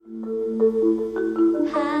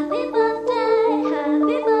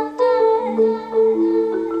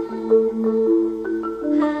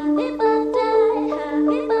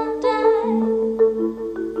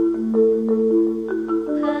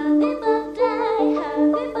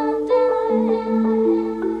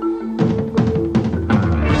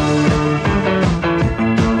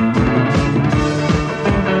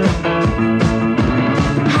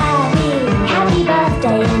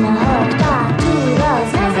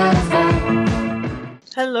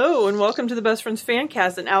Hello, and welcome to the Best Friends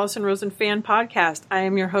Fancast, an Allison Rosen fan podcast. I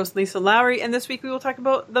am your host, Lisa Lawrie, and this week we will talk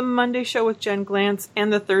about the Monday show with Jen Glantz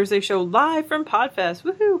and the Thursday show live from Podfest.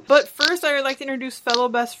 Woohoo! But first, I would like to introduce fellow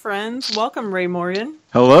best friends. Welcome, Raymoe.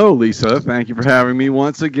 Hello, Lisa. Thank you for having me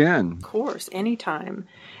once again. Of course, anytime.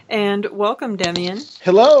 And welcome, Demian.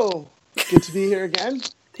 Hello. Good to be here again.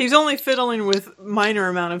 He's only fiddling with minor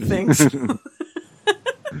amount of things.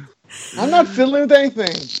 I'm not fiddling with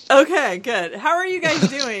anything. Okay, good. How are you guys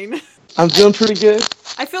doing? I'm doing pretty good.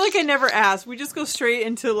 I feel like I never asked. We just go straight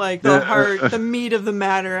into like the heart, the meat of the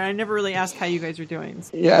matter. I never really ask how you guys are doing.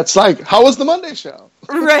 Yeah, it's like, how was the Monday show?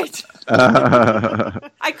 Right.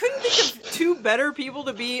 I couldn't think of two better people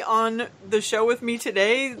to be on the show with me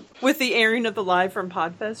today with the airing of the Live from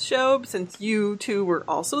Podfest show, since you two were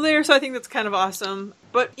also there. So I think that's kind of awesome.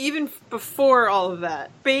 But even before all of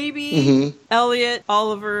that, baby Elliot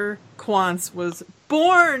Oliver Quantz was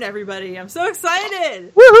born, everybody. I'm so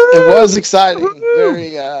excited. Woo-hoo! It was exciting. Woo-hoo!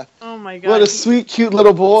 Very, oh my God. What a sweet, cute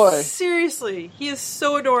little boy. Seriously, he is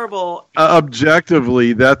so adorable.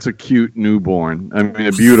 Objectively, that's a cute newborn. I mean,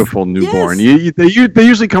 a beautiful newborn. Yes. They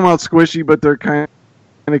usually come out squishy, but they're kind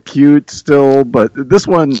of cute still. But this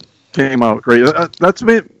one came out great. That's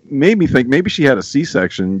made me think maybe she had a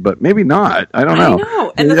C-section, but maybe not. I don't know. I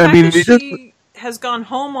know. And the fact that she has gone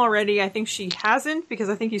home already, I think she hasn't, because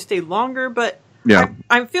I think you stayed longer, but yeah.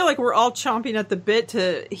 I feel like we're all chomping at the bit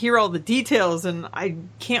to hear all the details, and I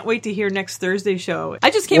can't wait to hear next Thursday's show. I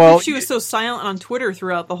just can't believe she was so silent on Twitter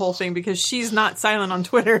throughout the whole thing, because she's not silent on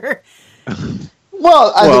Twitter.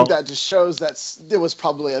 Well, I think that just shows that there was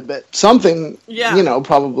probably a bit something,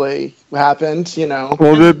 probably happened,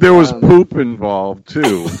 Well, there was poop involved,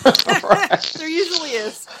 too. Right. There usually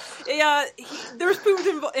is. Yeah, there was poop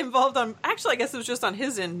involved on, actually, I guess it was just on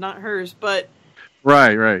his end, not hers, but...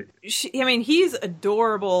 Right. He's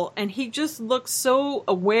adorable, and he just looks so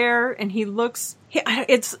aware, and he looks... I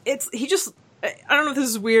don't know if this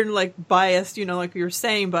is weird and, like, biased, like you were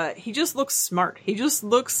saying, but he just looks smart. He just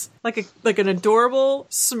looks like an adorable,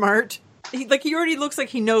 smart... He already looks like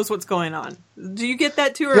he knows what's going on. Do you get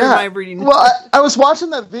that too, or am I reading? Well, I was watching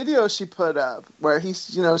that video she put up where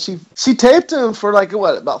he's, she taped him for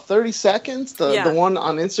about 30 seconds, the one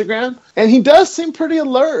on Instagram, and he does seem pretty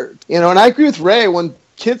alert, and I agree with Ray, when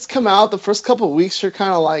kids come out, the first couple of weeks you're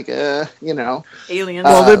kind of like, aliens.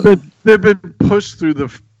 Well, they've been pushed through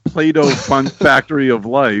the Play-Doh fun factory of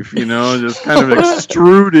life, just kind of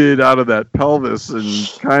extruded out of that pelvis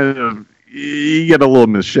and kind of. You get a little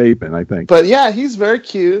misshapen, I think. But yeah, he's very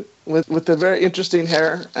cute with the very interesting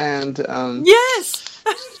hair, and yes,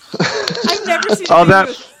 I've never seen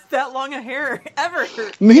with that long a hair ever.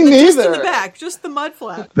 Me neither. Just in the back, just the mud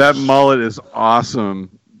flap. That mullet is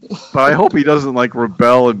awesome. But I hope he doesn't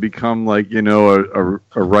rebel and become a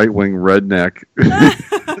right-wing redneck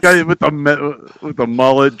guy with the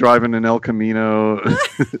mullet driving an El Camino.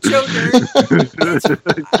 Joe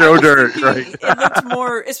Dirt. Joe Dirt, right? It looked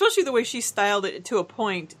more, especially the way she styled it to a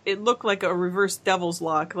point. It looked like a reverse Devil's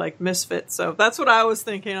Lock, like Misfit. So that's what I was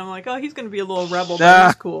thinking. I'm like, he's going to be a little rebel, but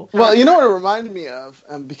he's cool. Well, you know what it reminded me of?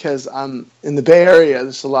 Because I'm in the Bay Area.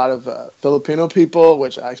 There's a lot of Filipino people,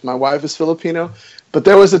 which my wife is Filipino. But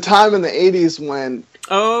there was a time in the 80s when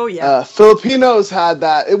Filipinos had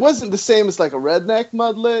that. It wasn't the same as like a redneck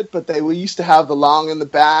mudlet, but they used to have the long in the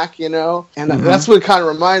back, and that's what it kind of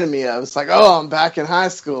reminded me of. It's like, I'm back in high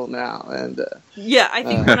school now. And I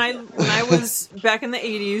think when I was back in the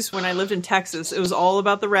 80s, when I lived in Texas, it was all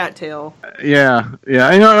about the rat tail. Yeah.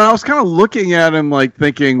 I was kind of looking at him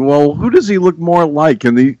thinking, well, who does he look more like?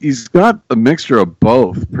 And he's got a mixture of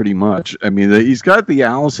both, pretty much. I mean, he's got the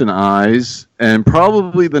Allison eyes and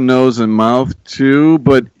probably the nose and mouth too,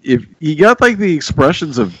 but if he got the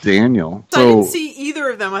expressions of Daniel. I didn't see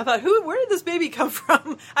either of them. I thought, where did this baby come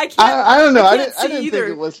from? I don't know. I didn't think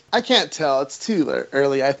it was. I can't tell. It's too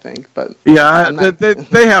early, I think. But yeah,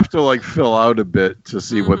 they have to fill out a bit to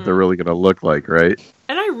see what they're really going to look like, right?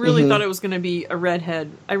 And I really thought it was going to be a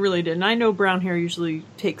redhead. I really did. And I know brown hair usually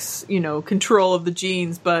takes, control of the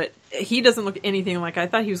genes, but he doesn't look anything like. I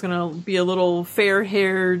thought he was going to be a little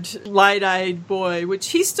fair-haired, light-eyed boy, which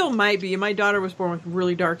he still might be. My daughter was born with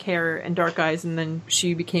really dark hair and dark eyes, and then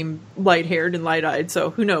she became light-haired and light-eyed, so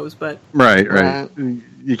who knows, but... Right.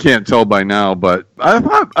 You can't tell by now, but I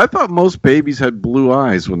thought most babies had blue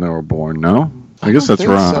eyes when they were born, no? I guess that's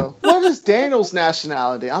wrong. So. What is Daniel's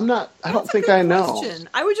nationality? I don't think I know. Question.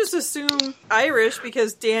 I would just assume Irish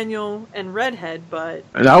because Daniel and redhead, but...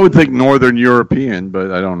 And I would think Northern European, but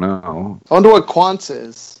I don't know. I wonder what Quantz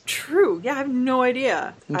is. True. Yeah, I have no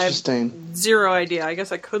idea. Interesting. I have zero idea. I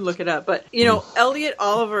guess I could look it up. But, Elliot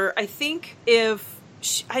Oliver, I think if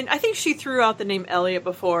I think she threw out the name Elliot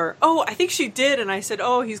before. Oh, I think she did, and I said,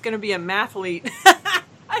 "Oh, he's going to be a mathlete."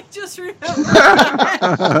 I just remember.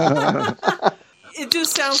 It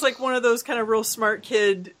just sounds like one of those kind of real smart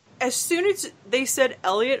kid. As soon as they said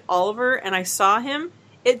Elliot Oliver, and I saw him,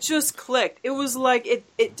 it just clicked. It was like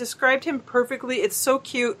it described him perfectly. It's so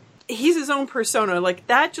cute. He's his own persona. Like,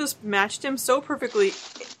 that just matched him so perfectly,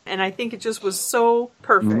 and I think it just was so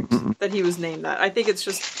perfect that he was named that. I think it's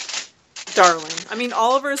just darling. I mean,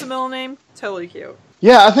 Oliver is a middle name. Totally cute.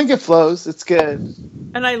 Yeah, I think it flows. It's good.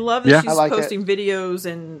 And I love that she's posting videos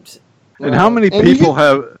and... And how many people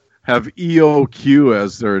have EOQ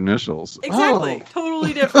as their initials? Exactly. Oh.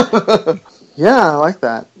 Totally different. Yeah, I like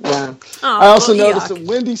that. Yeah. Oh, I also noticed that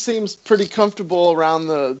Wendy seems pretty comfortable around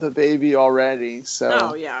the baby already. So.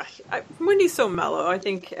 Oh, yeah. Wendy's so mellow. I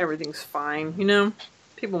think everything's fine, you know?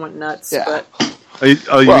 People went nuts, but... You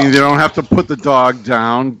mean they don't have to put the dog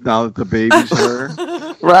down now that the baby's there?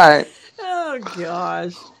 Right. Oh,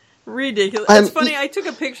 gosh. Ridiculous. It's funny, I took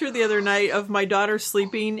a picture the other night of my daughter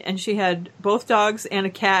sleeping, and she had both dogs and a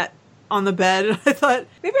cat on the bed, and I thought,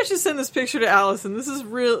 maybe I should send this picture to Allison. This is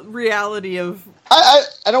reality of... I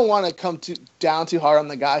don't want to come down too hard on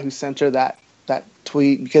the guy who sent her that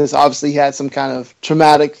tweet, because obviously he had some kind of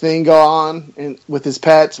traumatic thing go on with his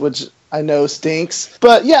pets, which I know stinks.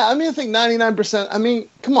 But yeah, I mean, I think 99%, I mean,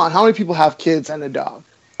 come on, how many people have kids and a dog?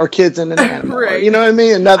 Or kids and an animal? Right. You know what I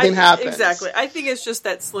mean? And nothing happens. Exactly. I think it's just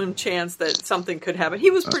that slim chance that something could happen. He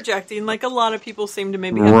was projecting, like a lot of people seem to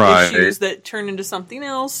maybe have issues that turn into something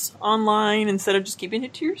else online instead of just keeping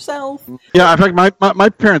it to yourself. Yeah, in fact, my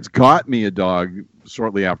parents got me a dog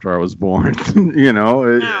shortly after I was born. You know.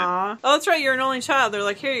 Aww. Oh, that's right. You're an only child. They're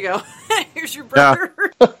like, here you go. Here's your brother.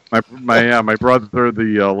 Yeah. my brother,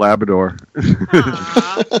 the Labrador.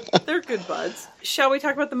 They're good buds. Shall we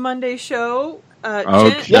talk about the Monday show?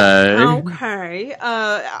 Okay.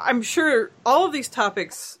 I'm sure all of these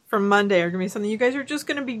topics from Monday are going to be something you guys are just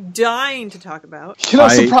going to be dying to talk about. You know,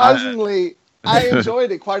 surprisingly, I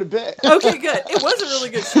enjoyed it quite a bit. Okay, good. It was a really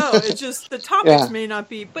good show. It's just the topics may not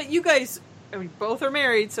be, but you guys, I mean, both are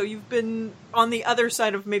married, so you've been on the other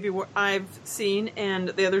side of maybe what I've seen and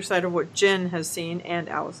the other side of what Jen has seen and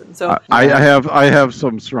Allison. So I have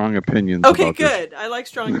some strong opinions. Okay, about good. This. I like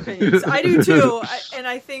strong opinions. I do too.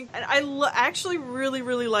 I actually really,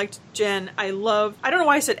 really liked Jen. I don't know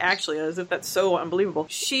why I said actually, as if that's so unbelievable.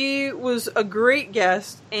 She was a great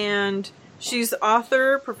guest, and she's the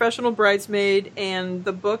author, professional bridesmaid, and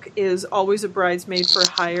the book is Always a Bridesmaid for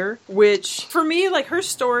Hire, which, for me, like her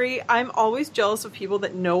story, I'm always jealous of people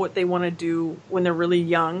that know what they want to do when they're really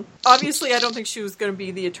young. Obviously, I don't think she was going to be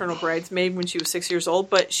the eternal bridesmaid when she was 6 years old,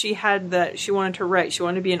 but she had that, she wanted to write, she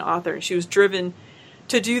wanted to be an author, and she was driven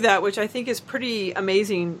to do that, which I think is pretty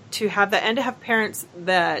amazing to have that, and to have parents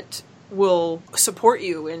that will support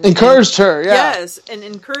you and encouraged her, yes, and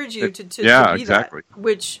encourage you to be exactly. that.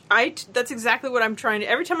 Which that's exactly what I'm trying to.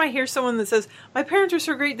 Every time I hear someone that says my parents are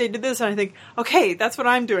so great, they did this, and I think, okay, that's what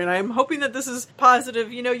I'm doing. I'm hoping that this is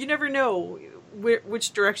positive. You know, you never know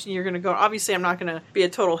which direction you're going to go. Obviously, I'm not going to be a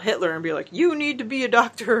total Hitler and be like, you need to be a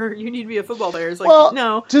doctor, you need to be a football player. It's like, well,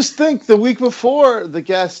 no. Just think, the week before, the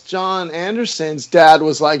guest John Anderson's dad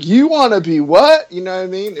was like, you want to be what? You know what I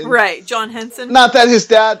mean? And right, John Henson. Not that his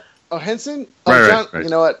dad. Oh, Henson? Oh, right. You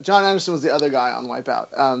know what? John Anderson was the other guy on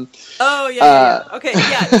Wipeout. Okay,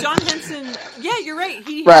 yeah. John Henson. Yeah, you're right.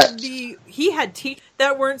 He had teachers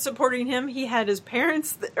that weren't supporting him. He had his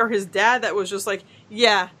parents or his dad that was just like,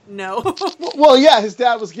 yeah, no. Well, yeah, his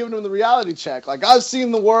dad was giving him the reality check. Like, I've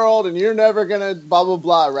seen the world, and you're never gonna blah blah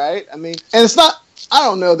blah, right? I mean, and it's not. I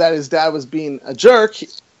don't know that his dad was being a jerk.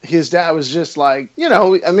 His dad was just like, you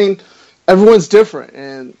know, I mean. Everyone's different,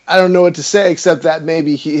 and I don't know what to say except that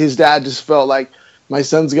maybe his dad just felt like my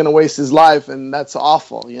son's going to waste his life, and that's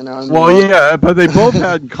awful, you know? Well, yeah, but they both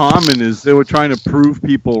had in common is they were trying to prove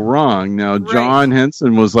people wrong. Now, John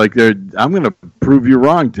Henson was like, I'm going to prove you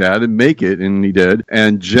wrong, Dad, and make it, and he did.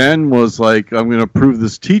 And Jen was like, I'm going to prove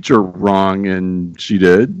this teacher wrong, and she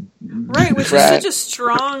did. Right, which is such a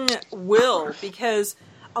strong will, because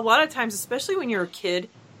a lot of times, especially when you're a kid,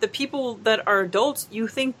 the people that are adults, you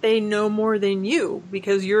think they know more than you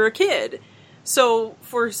because you're a kid. So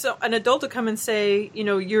for an adult to come and say, you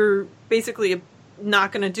know, you're basically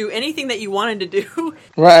not going to do anything that you wanted to do,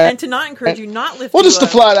 right? And to not encourage you, not lift well, just to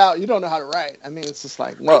flat out, you don't know how to write. I mean, it's just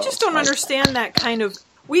like, whoa. I just don't understand that kind of.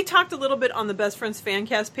 We talked a little bit on the Best Friends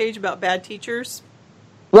Fancast page about bad teachers.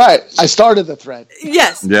 Right. I started the thread.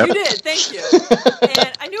 Yes, you did. Thank you.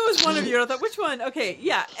 And I knew it was one of you. And I thought, which one? Okay,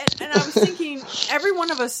 yeah. And I was thinking, every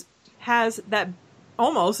one of us has that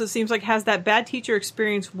almost, it seems like, has that bad teacher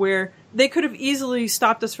experience where they could have easily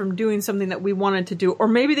stopped us from doing something that we wanted to do. Or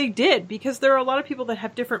maybe they did, because there are a lot of people that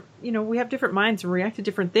have different, we have different minds and react to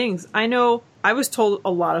different things. I know I was told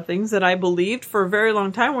a lot of things that I believed for a very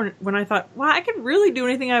long time when I thought, wow, I could really do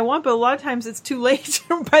anything I want, but a lot of times it's too late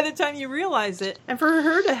by the time you realize it. And for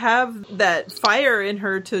her to have that fire in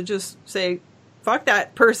her to just say, fuck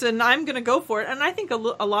that person, I'm going to go for it. And I think a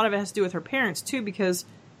lot of it has to do with her parents, too, because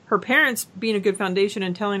her parents being a good foundation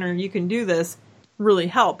and telling her you can do this really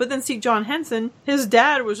helped. But then see, John Henson, his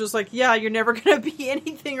dad was just like, yeah, you're never going to be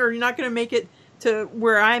anything, or you're not going to make it to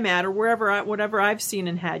where I'm at, or whatever I've seen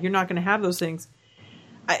and had. You're not going to have those things.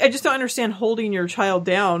 I just don't understand holding your child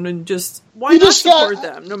down and just, why not support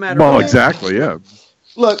them no matter what? Well, exactly, yeah.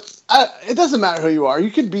 Look, it doesn't matter who you are.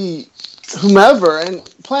 You could be whomever, and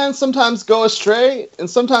plans sometimes go astray, and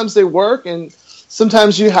sometimes they work, and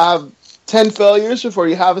sometimes you have 10 failures before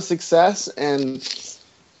you have a success, and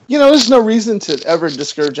there's no reason to ever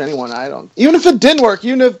discourage anyone. Even if it didn't work,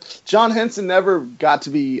 even if John Henson never got to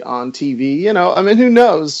be on TV, who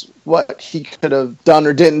knows what he could have done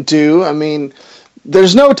or didn't do. I mean,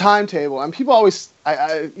 there's no timetable, and people always,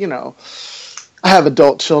 I have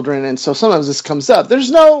adult children, and so sometimes this comes up.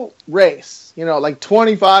 There's no race. Like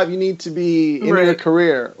 25, you need to be in your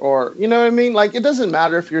career, or, you know what I mean? Like, it doesn't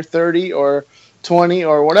matter if you're 30 or 20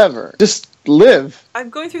 or whatever. Just live. I'm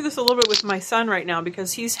going through this a little bit with my son right now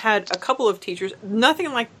because he's had a couple of teachers,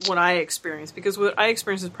 nothing like what I experienced, because what I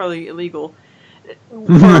experienced is probably illegal.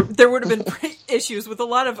 Or there would have been issues with a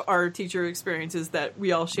lot of our teacher experiences that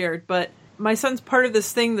we all shared, but my son's part of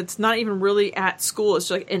this thing that's not even really at school. It's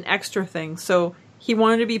like an extra thing. So he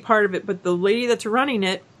wanted to be part of it, but the lady that's running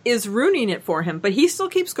it is ruining it for him. But he still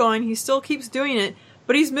keeps going. He still keeps doing it,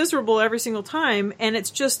 but he's miserable every single time. And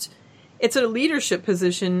it's a leadership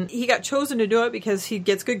position. He got chosen to do it because he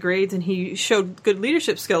gets good grades and he showed good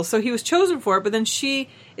leadership skills. So he was chosen for it, but then she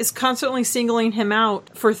is constantly singling him out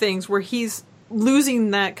for things where he's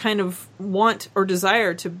losing that kind of want or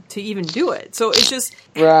desire to even do it. So it's just,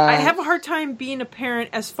 I have a hard time being a parent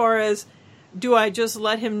as far as, do I just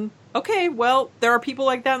let him, okay, well, there are people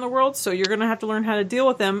like that in the world, so you're going to have to learn how to deal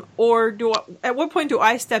with them, or at what point do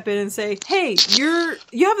I step in and say, hey,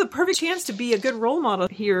 you have the perfect chance to be a good role model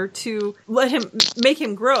here to make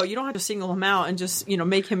him grow. You don't have to single him out and just,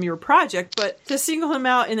 make him your project, but to single him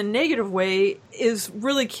out in a negative way is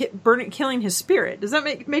really killing his spirit. Does that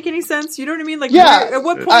make any sense? You know what I mean? Like, at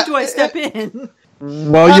what point do I step in?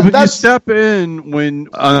 Well, you step in when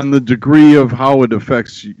on the degree of how it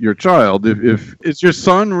affects your child. If is your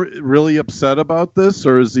son really upset about this,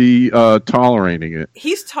 or is he tolerating it?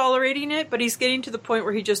 He's tolerating it, but he's getting to the point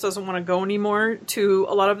where he just doesn't want to go anymore to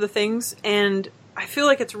a lot of the things, and I feel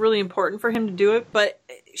like it's really important for him to do it, but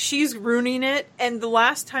she's ruining it. And the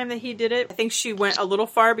last time that he did it, I think she went a little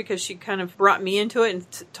far because she kind of brought me into it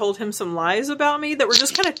and told him some lies about me that were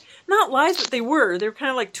just kind of, not lies, but they were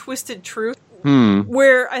kind of like twisted truth.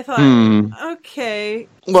 Where I thought, okay.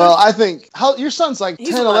 Well, I think, your son's like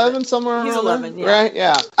 10, 11, somewhere around. He's 11, yeah. Right?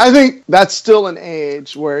 Yeah. I think that's still an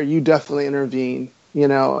age where you definitely intervene,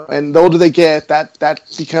 and the older they get, that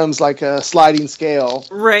becomes like a sliding scale.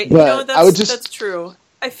 Right. But that's true.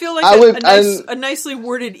 I feel like a nicely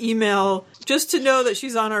worded email just to know that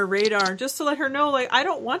she's on our radar, just to let her know, like, I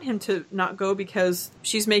don't want him to not go because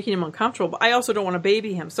she's making him uncomfortable, but I also don't want to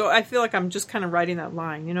baby him. So I feel like I'm just kind of writing that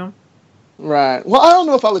line, Right. Well, I don't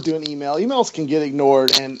know if I would do an email. Emails can get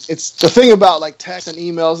ignored, and it's the thing about like text and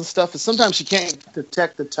emails and stuff is sometimes you can't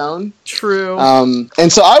detect the tone. True.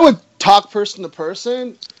 And so I would talk person to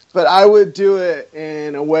person, but I would do it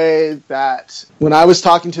in a way that when I was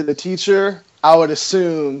talking to the teacher, I would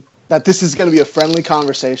assume that this is going to be a friendly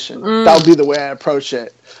conversation. That would be the way I approach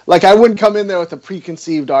it. Like, I wouldn't come in there with a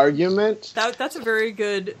preconceived argument. That's a very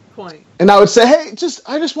good point. And I would say, hey,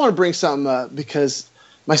 I just want to bring something up because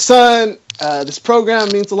my son, this program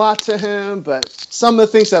means a lot to him, but some of the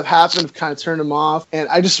things that have happened have kind of turned him off. And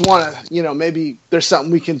I just want to, maybe there's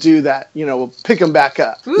something we can do that, will pick him back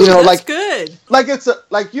up. Ooh, that's good.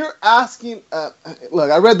 Like you're asking,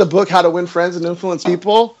 look, I read the book, How to Win Friends and Influence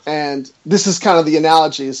People. And this is kind of the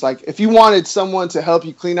analogy. It's like, if you wanted someone to help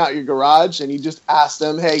you clean out your garage and you just ask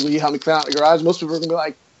them, hey, will you help me clean out your garage? Most people are going to be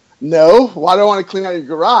like, no, why do I want to clean out your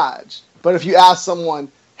garage? But if you ask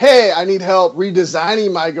someone, hey, I need help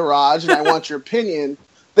redesigning my garage and I want your opinion,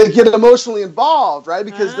 they get emotionally involved, right?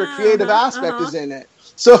 Because their creative aspect is in it.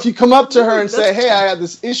 So if you come up to her and say, hey, I have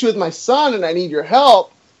this issue with my son and I need your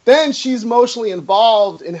help, then she's emotionally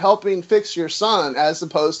involved in helping fix your son, as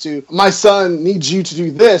opposed to, my son needs you to do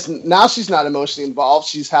this. Now she's not emotionally involved.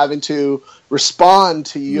 She's having to respond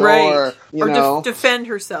to your, defend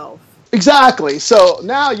herself. Exactly. So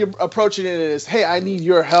now you're approaching it as, hey, I need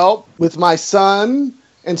your help with my son.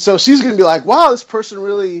 And so she's going to be like, wow, this person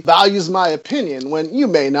really values my opinion, when you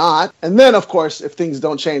may not. And then, of course, if things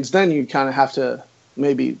don't change, then you kind of have to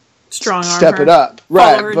maybe step it up.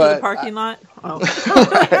 Follow her into the parking lot. Oh.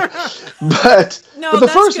 Right. But the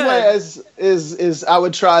first good. Way is I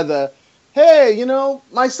would try the, hey, you know,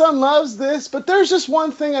 my son loves this, but there's just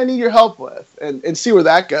one thing I need your help with, and see where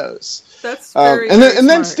that goes. That's very, and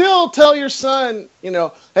then still tell your son, you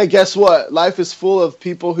know, hey, guess what? Life is full of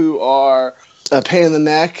people who are a pain in the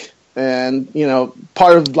neck, and, you know,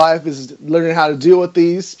 part of life is learning how to deal with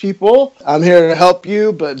these people. I'm here to help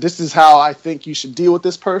you, but this is how I think you should deal with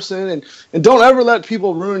this person, and don't ever let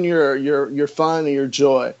people ruin your fun and your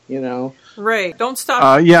joy, you know. Right. Don't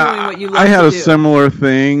stop doing what you love to do. I had a similar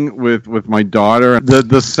thing with my daughter.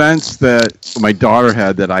 The sense that my daughter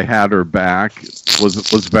had that I had her back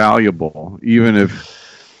was valuable, even if,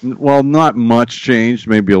 well, not much changed,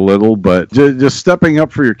 maybe a little, but just stepping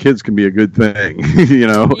up for your kids can be a good thing, you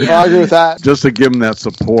know. Yeah, I agree with that. Just to give them that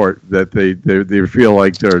support that they feel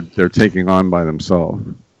like they're taking on by themselves.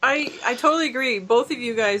 I totally agree. Both of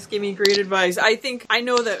you guys gave me great advice. I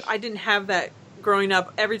know that I didn't have that growing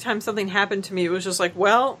up. Every time something happened to me, it was just like,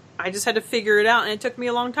 well, I just had to figure it out, and it took me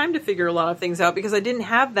a long time to figure a lot of things out because I didn't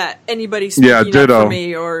have that anybody speaking up for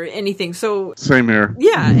me or anything. So same here.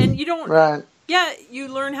 Yeah, and you don't. Right. Yeah, you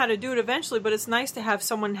learn how to do it eventually, but it's nice to have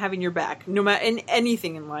someone having your back, no matter in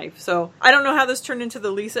anything in life. So I don't know how this turned into the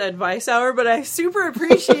Lisa Advice Hour, but I super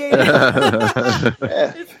appreciate it.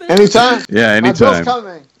 Anytime. Yeah, anytime.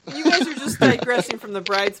 Coming. You guys are just digressing from the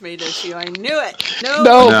bridesmaid issue. I knew it.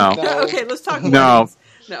 No. Okay, let's talk about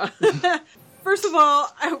No. First of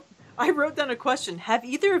all, I wrote down a question. Have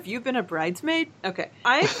either of you been a bridesmaid? Okay.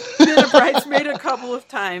 I've been a bridesmaid a couple of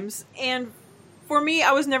times, and for me,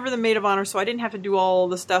 I was never the maid of honor, so I didn't have to do all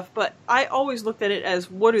the stuff, but I always looked at it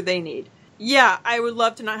as, what do they need? Yeah, I would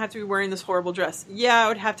love to not have to be wearing this horrible dress. Yeah, I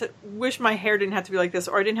would have to wish my hair didn't have to be like this,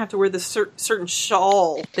 or I didn't have to wear this certain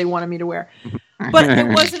shawl they wanted me to wear. But it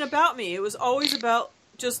wasn't about me. It was always about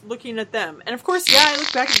just looking at them. And of course, I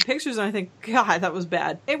look back at the pictures and I think, God, that was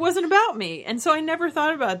bad. It wasn't about me. And so I never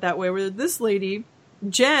thought about it that way, where this lady,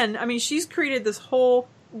 Jen, I mean, she's created this whole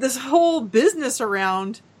business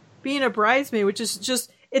around being a bridesmaid, which is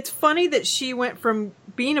just, it's funny that she went from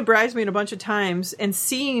being a bridesmaid a bunch of times and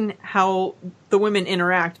seeing how the women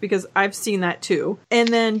interact, because I've seen that too, and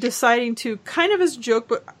then deciding to, kind of as a joke,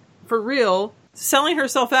 but for real, selling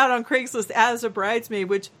herself out on Craigslist as a bridesmaid,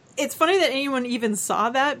 which it's funny that anyone even saw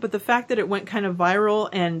that, but the fact that it went kind of viral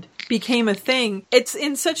and became a thing, it's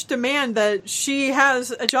in such demand that she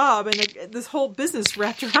has a job and this whole business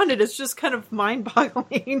wrapped around it. It's just kind of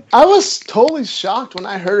mind-boggling. I was totally shocked when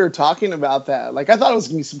I heard her talking about that. Like, I thought it was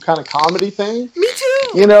going to be some kind of comedy thing. Me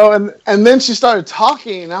too! You know, and then she started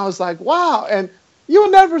talking, and I was like, wow, and you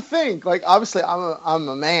would never think, like, obviously I'm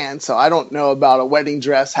a man, so I don't know about a wedding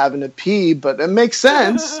dress having to pee, but it makes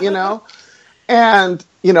sense, you know? And,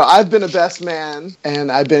 you know, I've been a best man, and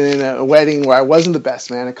I've been in a wedding where I wasn't the best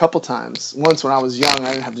man a couple times. Once when I was young,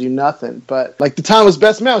 I didn't have to do nothing. But, like, the time I was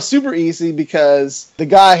best man was super easy because the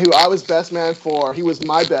guy who I was best man for, he was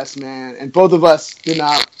my best man, and both of us did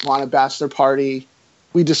not want a bachelor party.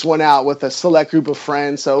 We just went out with a select group of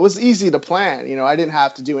friends, so it was easy to plan. You know, I didn't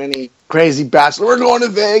have to do any crazy bachelor, we're going to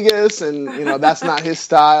Vegas, and, you know, that's not his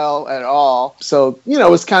style at all. So, you know,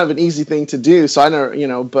 it was kind of an easy thing to do. So I know, you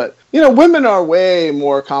know, but, you know, women are way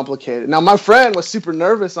more complicated. Now, my friend was super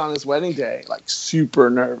nervous on his wedding day, like super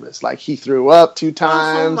nervous. Like, he threw up 2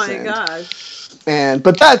 times. Oh, my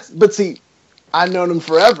gosh. But see, I've known him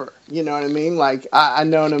forever, you know what I mean? Like, I've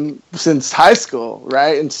known him since high school,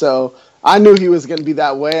 right? And so I knew he was going to be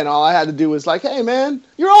that way, and all I had to do was like, hey, man,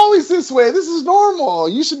 you're always this way. This is normal.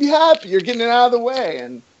 You should be happy. You're getting it out of the way.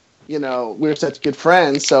 And, you know, we were such good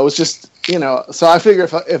friends, so it's just, you know, so I figure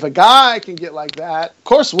if a guy can get like that, of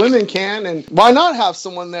course women can, and why not have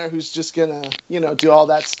someone there who's just going to, you know, do all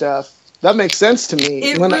that stuff? That makes sense to me.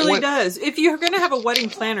 It really does. If you're going to have a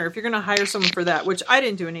wedding planner, if you're going to hire someone for that, which I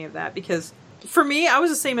didn't do any of that because for me, I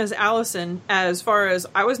was the same as Allison as far as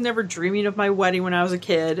I was never dreaming of my wedding when I was a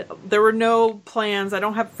kid. There were no plans. I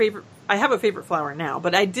have a favorite flower now,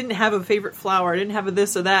 but I didn't have a favorite flower. I didn't have a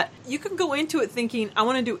this or that. You can go into it thinking, I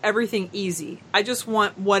want to do everything easy. I just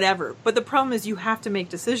want whatever. But the problem is you have to make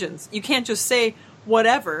decisions. You can't just say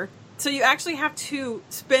whatever. So you actually have to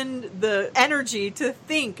spend the energy to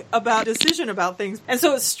think about a decision about things. And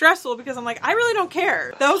so it's stressful because I'm like, I really don't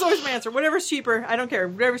care. That was always my answer. Whatever's cheaper, I don't care.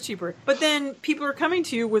 Whatever's cheaper. But then people are coming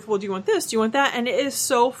to you with, well, do you want this? Do you want that? And it is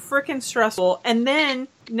so freaking stressful. And then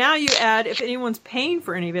now you add, if anyone's paying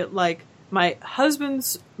for any of it, like my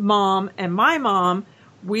husband's mom and my mom,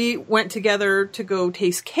 we went together to go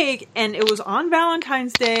taste cake, and it was on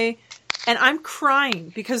Valentine's Day, and I'm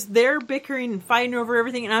crying because they're bickering and fighting over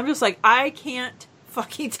everything, and I'm just like, I can't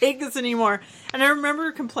fucking take this anymore. And I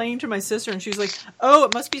remember complaining to my sister, and she's like, oh,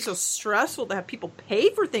 it must be so stressful to have people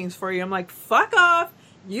pay for things for you. I'm like, fuck off.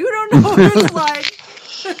 You don't know what it's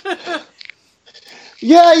like.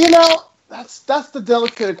 Yeah, you know, that's the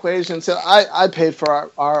delicate equation. So I paid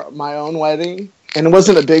for my own wedding, and it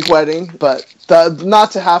wasn't a big wedding, but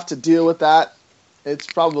not to have to deal with that, it's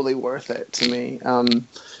probably worth it to me.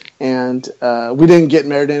 And we didn't get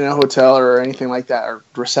married in a hotel or anything like that, or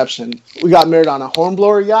reception. We got married on a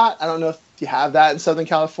hornblower yacht. I don't know if you have that in Southern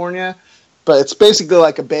California, but it's basically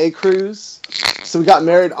like a bay cruise. So we got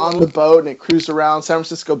married on the boat, and it cruised around San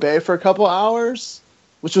Francisco Bay for a couple hours,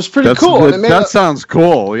 which was pretty cool. That sounds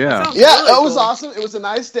cool, yeah. It was awesome. It was a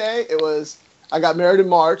nice day. I got married in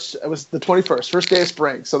March. It was the 21st, first day of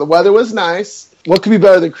spring. So the weather was nice. What could be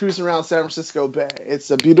better than cruising around San Francisco Bay? It's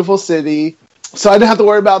a beautiful city. So I didn't have to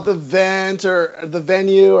worry about the event or the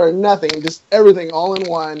venue or nothing. Just everything all in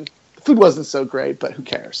one. The food wasn't so great, but who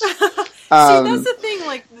cares? See, that's the thing.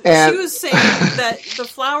 Like, she was saying that the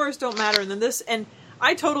flowers don't matter, and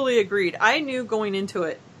I totally agreed. I knew going into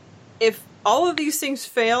it, if all of these things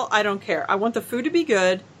fail, I don't care. I want the food to be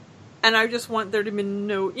good, and I just want there to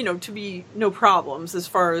be no problems as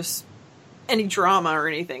far as any drama or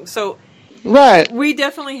anything. So, right, we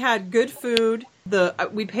definitely had good food.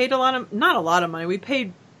 We paid not a lot of money. We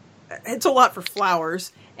paid, it's a lot for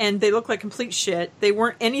flowers, and they looked like complete shit. They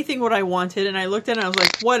weren't anything what I wanted, and I looked at it and I was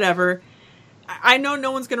like, whatever. I know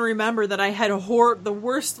no one's going to remember that I had the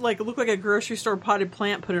worst, like, it looked like a grocery store potted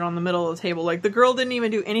plant put it on the middle of the table. Like, the girl didn't even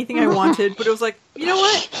do anything I wanted, but it was like, you know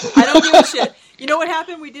what? I don't give a shit. You know what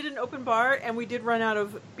happened? We did an open bar, and we did run out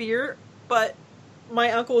of beer, but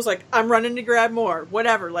my uncle was like, I'm running to grab more.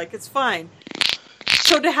 Whatever. Like, it's fine.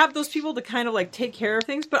 So to have those people to kind of, like, take care of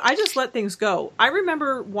things, but I just let things go. I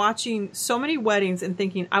remember watching so many weddings and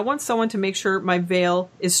thinking, I want someone to make sure my veil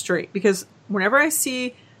is straight. Because whenever I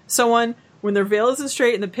see someone, when their veil isn't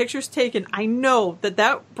straight and the picture's taken, I know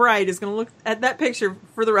that bride is going to look at that picture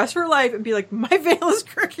for the rest of her life and be like, my veil is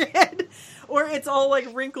crooked. Or it's all,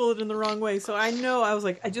 like, wrinkled in the wrong way. So I was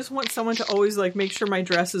like, I just want someone to always, like, make sure my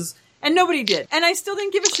dress is... And nobody did. And I still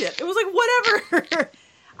didn't give a shit. It was like, whatever.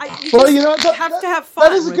 You have to have fun.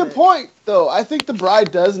 That is a good point, though. I think the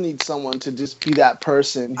bride does need someone to just be that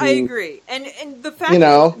person. I agree, and the fact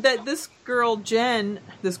that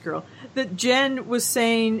that Jen was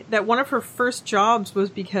saying that one of her first jobs was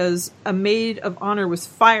because a maid of honor was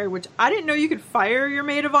fired, which I didn't know you could fire your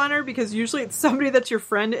maid of honor, because usually it's somebody that's your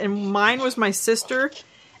friend, and mine was my sister.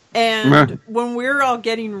 And when we were all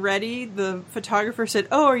getting ready, the photographer said,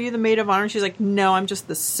 "Oh, are you the maid of honor?" And she's like, "No, I'm just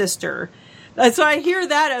the sister." So I hear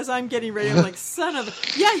that as I'm getting ready. I'm like, son of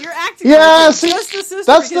a... Yeah, you're acting like just the sister.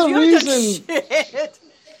 That's the reason.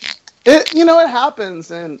 It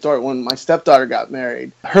happens. And when my stepdaughter got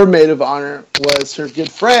married, her maid of honor was her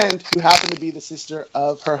good friend who happened to be the sister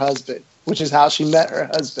of her husband, which is how she met her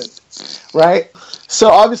husband, right? So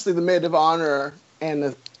obviously the maid of honor and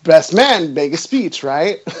the best man make a speech,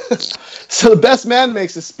 right? So the best man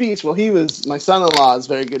makes a speech. Well, he was my son-in-law's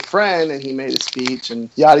very good friend, and he made a speech, and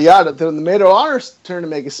yada yada. Then the maid of honor's turn to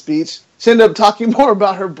make a speech. She ended up talking more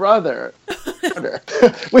about her brother,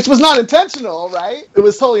 which was not intentional, right? It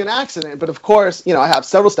was totally an accident. But of course, I have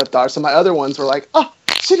several stepdaughters, so my other ones were like, oh,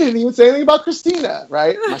 she didn't even say anything about Christina,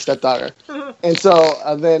 right? My stepdaughter. And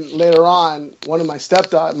so then later on,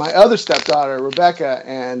 my other stepdaughter, Rebecca,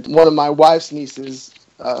 and one of my wife's nieces,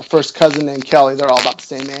 first cousin named Kelly, they're all about the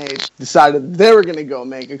same age, decided they were going to go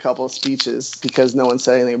make a couple of speeches because no one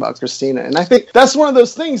said anything about Christina. And I think that's one of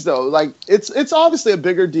those things, though. Like, it's obviously a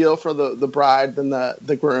bigger deal for the bride than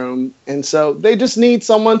the groom. And so they just need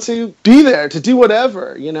someone to be there, to do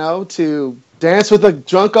whatever, to dance with a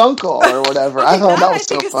drunk uncle or whatever. I thought that was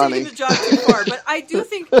so funny. I think it's taking the job too far. But I do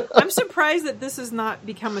think, I'm surprised that this has not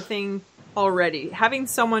become a thing already. Having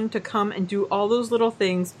someone to come and do all those little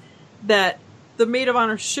things that the maid of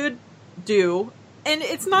honor should do, and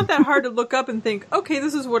it's not that hard to look up and think, okay,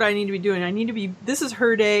 this is what I need to be doing. This is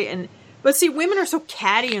her day, but see, women are so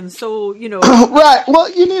catty and so, right. Well,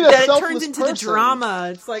 you need a selfless person. It turns into the drama.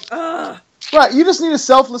 It's like, ugh. Right, you just need a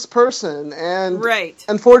selfless person, and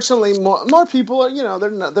unfortunately, more people are,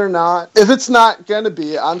 they're not. If it's not going to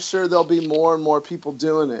be, I'm sure there'll be more and more people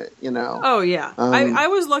doing it, Oh, yeah. I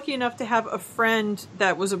was lucky enough to have a friend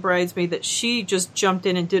that was a bridesmaid that she just jumped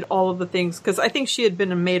in and did all of the things, because I think she had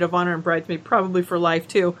been a maid of honor and bridesmaid probably for life,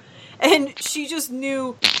 too. And she just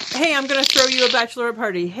knew hey, I'm going to throw you a bachelorette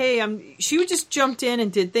party. Hey, she just jumped in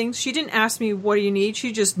and did things. She didn't ask me, what do you need?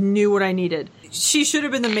 She just knew what I needed. She should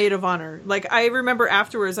have been the maid of honor. Like, I remember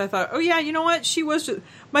afterwards, I thought, oh yeah, you know what?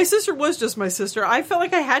 My sister was just my sister. I felt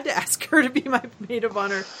like I had to ask her to be my maid of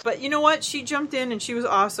honor. But you know what? She jumped in and she was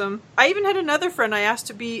awesome. I even had another friend I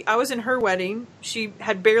was in her wedding. She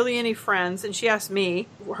had barely any friends and she asked me.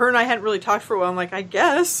 Her and I hadn't really talked for a while. I'm like, I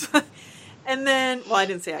guess. And then, well, I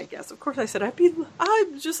didn't say I guess. Of course I said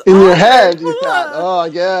I'm just... In your head, you thought, oh, I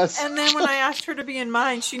guess. And then when I asked her to be in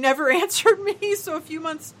mine, she never answered me. So a few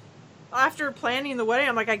months after planning the wedding,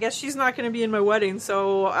 I'm like, I guess she's not going to be in my wedding.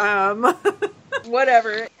 So,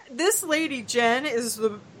 whatever. This lady, Jen, is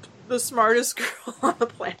the smartest girl on the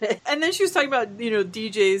planet. And then she was talking about,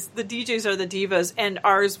 DJs. The DJs are the divas, and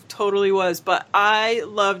ours totally was. But I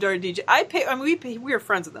loved our DJ. We were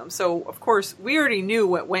friends with them, so of course we already knew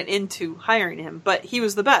what went into hiring him. But he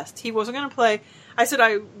was the best. He wasn't going to play. I said,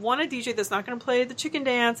 I want a DJ that's not going to play the chicken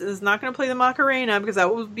dance and is not going to play the Macarena, because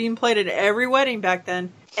that was being played at every wedding back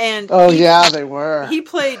then. And they were. He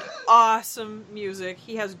played awesome music.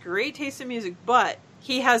 He has great taste in music, but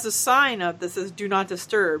he has a sign up that says "Do Not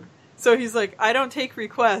Disturb." So he's like, I don't take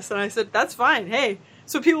requests. And I said, that's fine. Hey.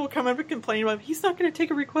 So people will come up and complain about him. He's not going to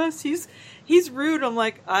take a request. He's rude. I'm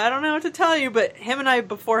like, I don't know what to tell you. But him and I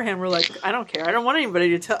beforehand were like, I don't care. I don't want anybody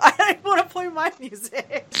to tell. I want to play my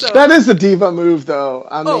music. So, that is the diva move, though.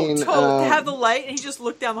 I mean, totally. To have the light, and he just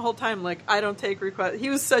looked down the whole time like, I don't take requests. He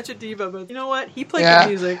was such a diva. But you know what? He played the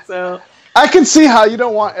music, so... I can see how you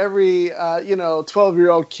don't want every,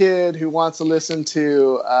 12-year-old kid who wants to listen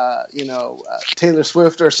to, Taylor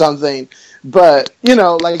Swift or something. But,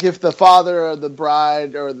 like if the father or the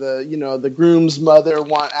bride or the groom's mother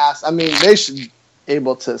they should be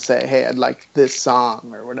able to say, hey, I'd like this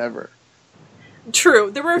song or whatever.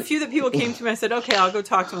 True. There were a few that people came to me. I said, okay, I'll go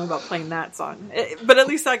talk to them about playing that song. But at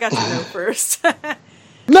least I got to know first.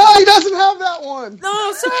 No, he doesn't have that one.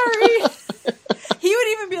 No, sorry. He would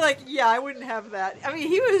even be like, yeah, I wouldn't have that. I mean,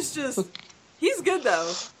 he's good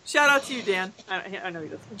though. Shout out to you, Dan. I know he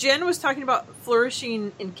does. Jen was talking about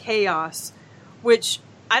flourishing in chaos, which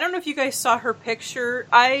I don't know if you guys saw her picture.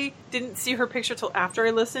 I didn't see her picture till after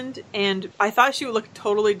I listened, and I thought she would look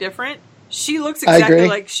totally different. She looks exactly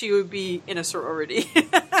like she would be in a sorority.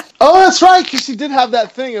 Oh, that's right, because she did have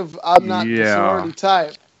that thing of, I'm not the sorority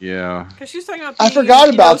type. Yeah. Because she's talking about being, I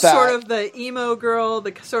forgot about that. Sort of the emo girl,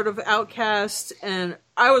 the sort of outcast, and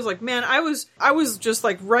I was like, man, I was just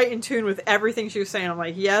like right in tune with everything she was saying. I'm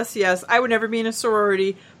like, yes, I would never be in a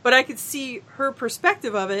sorority, but I could see her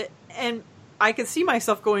perspective of it, and I could see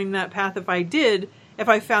myself going that path if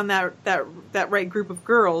I found that right group of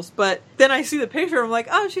girls. But then I see the picture, I'm like,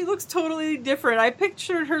 oh, she looks totally different. I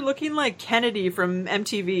pictured her looking like Kennedy from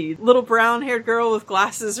MTV. Little brown-haired girl with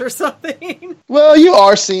glasses or something. Well, you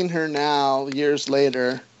are seeing her now, years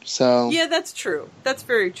later, so... Yeah, that's true. That's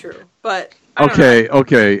very true. But...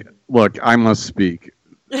 Okay. Look, I must speak.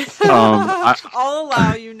 I'll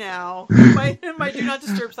allow you now. My Do Not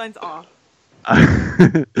Disturb sign's off.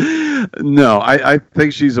 No, I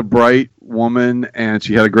think she's a bright woman and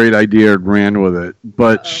she had a great idea and ran with it,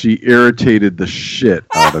 but she irritated the shit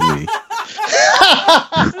out of me.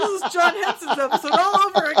 This is John Henson's episode all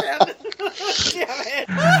over again.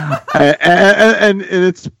 and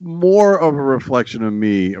it's more of a reflection of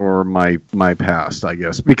me or my past, I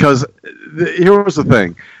guess, because here was the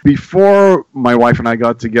thing. Before my wife and I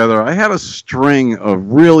got together, I had a string of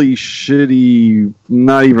really shitty,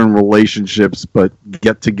 not even relationships, but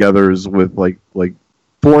get-togethers with like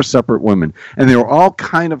 4 separate women, and they were all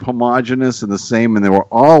kind of homogenous and the same, and they were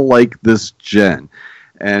all like this Jen.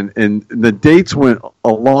 And the dates went a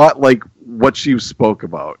lot like what she spoke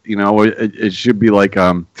about. It should be like,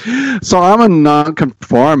 so I'm a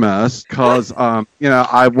nonconformist because,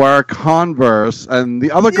 I wear Converse and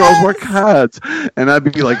the other girls wear Keds. And I'd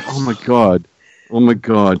be like, oh my God,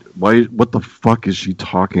 what the fuck is she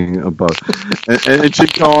talking about? and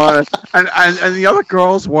she'd go on, and the other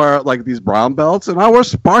girls wear like these brown belts, and I wear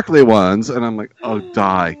sparkly ones. And I'm like, oh,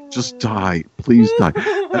 just die, please die.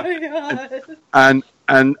 Oh my God.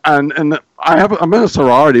 And I'm in a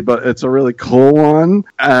sorority, but it's a really cool one,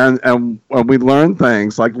 and we learn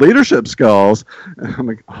things like leadership skills. And I'm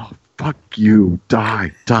like, oh, fuck you,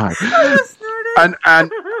 die. And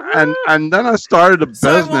then I started a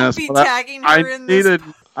business. I won't be tagging her in this.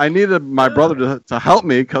 I needed my brother to help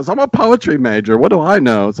me because I'm a poetry major. What do I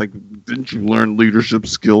know? It's like, didn't you learn leadership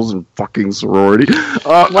skills in fucking sorority?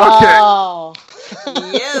 Wow.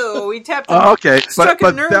 Okay. We tapped. Okay, struck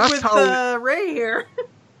but a nerve that's with how Ray here.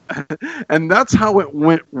 and that's how it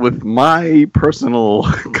went with my personal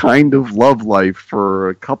kind of love life for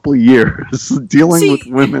a couple of years, dealing with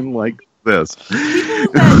women like this.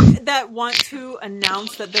 People that want to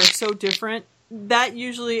announce that they're so different, that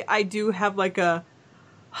usually I do have like a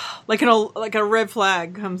red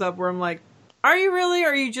flag comes up where I'm like, are you really?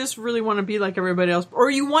 Or you just really want to be like everybody else?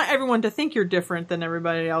 Or you want everyone to think you're different than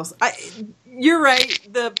everybody else? You're right.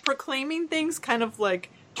 The proclaiming things kind of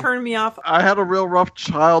like turn me off. I had a real rough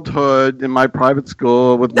childhood in my private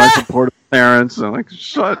school with my supportive parents. And I'm like,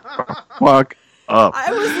 shut the fuck up.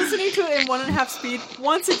 I was listening to it in 1.5 speed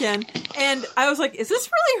once again, and I was like, is this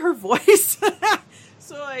really her voice?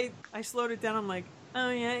 So I slowed it down. I'm like,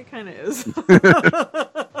 oh yeah, it kind of is.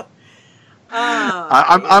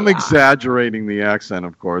 I'm exaggerating the accent,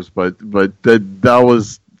 of course, but that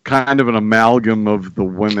was kind of an amalgam of the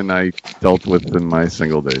women I dealt with in my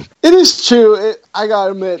single days. It is true. I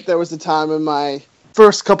gotta admit, there was a time in my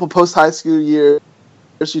first couple post-high school years,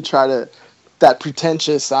 you try to, that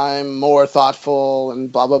pretentious, I'm more thoughtful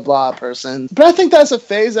and blah, blah, blah person. But I think that's a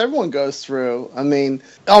phase everyone goes through. I mean,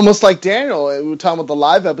 almost like Daniel, we were talking about the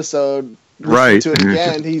live episode, right? To it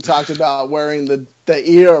again, he talked about wearing the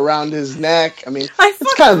ear around his neck. I mean,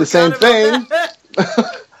 it's kind of the same thing.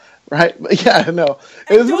 Right? Yeah, no.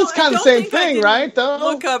 It's kind of the same thing, right? Though.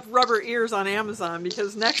 Look up rubber ears on Amazon,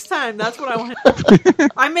 because next time, that's what I want.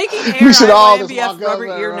 I'm making AMBF rubber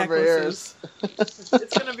ear necklaces.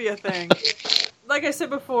 It's going to be a thing. Like I said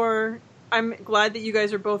before, I'm glad that you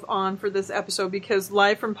guys are both on for this episode, because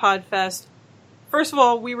live from Podfest, first of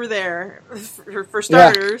all, we were there for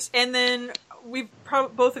starters, and then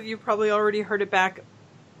both of you probably already heard it back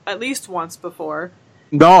at least once before.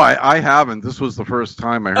 No, I haven't. This was the first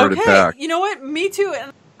time I heard it back. You know what? Me too.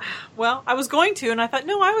 And, well, I was going to, and I thought,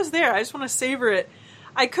 no, I was there. I just want to savor it.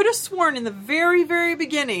 I could have sworn in the very, very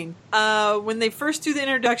beginning, when they first do the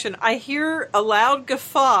introduction, I hear a loud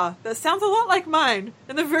guffaw that sounds a lot like mine.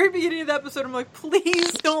 In the very beginning of the episode, I'm like,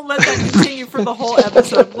 please don't let that continue for the whole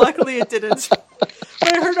episode. Luckily, it didn't.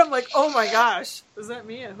 When I heard it, I'm like, oh my gosh. Was that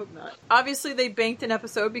me? I hope not. Obviously, they banked an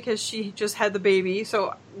episode because she just had the baby.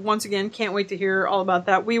 So, once again, can't wait to hear all about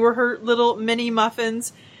that. We were her little mini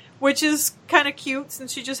muffins, which is kind of cute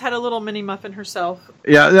since she just had a little mini muffin herself.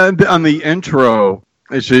 Yeah, on the intro,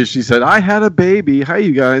 she said, I had a baby. Hi,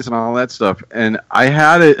 you guys, and all that stuff. And I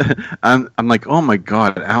had it. I'm like, oh my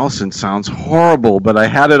God, Allison sounds horrible. But I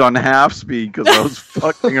had it on half speed because I was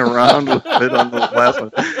fucking around with it on the last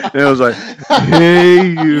one. And it was like, hey,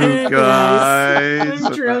 you guys.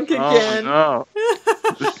 I'm drunk again. No.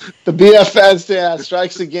 The BFS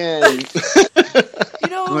strikes again. You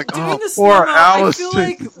know, like, doing the slow-mo, I feel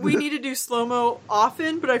like we need to do slow-mo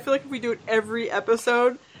often, but I feel like if we do it every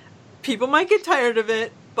episode, people might get tired of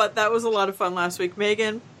it, but that was a lot of fun last week.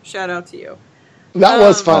 Megan, shout out to you. That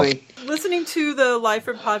was funny. Listening to the Live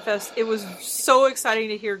from Podfest, it was so exciting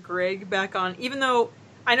to hear Greg back on, even though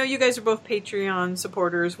I know you guys are both Patreon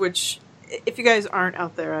supporters, which if you guys aren't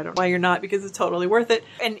out there, I don't know why you're not, because it's totally worth it.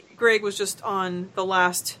 And Greg was just on the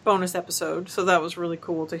last bonus episode, so that was really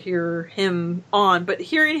cool to hear him on. But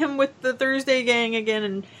hearing him with the Thursday gang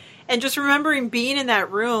again, and just remembering being in that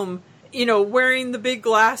room, you know, wearing the big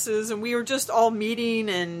glasses, and we were just all meeting,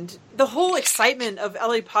 and the whole excitement of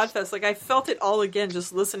LA Podfest, like I felt it all again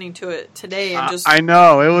just listening to it today. And just I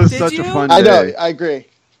know, it was such a fun day. I know, I agree.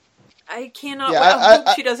 I cannot. Yeah, I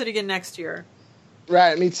hope she does it again next year.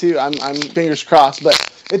 Right, me too. I'm fingers crossed, but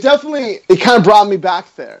it kind of brought me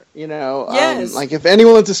back there. You know, yes. Like if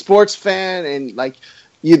anyone's a sports fan and like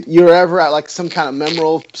you're ever at like some kind of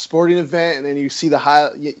memorable sporting event, and then you see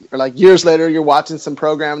or like years later you're watching some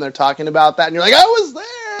program and they're talking about that, and you're like, I was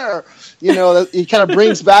there. You know, it kind of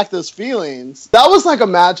brings back those feelings. That was like a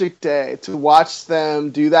magic day to watch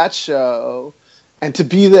them do that show, and to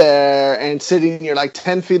be there and sitting here like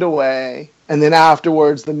 10 feet away. And then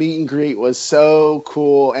afterwards, the meet and greet was so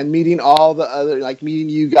cool, and meeting all the other, like meeting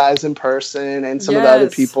you guys in person and some of the other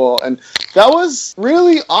people, and that was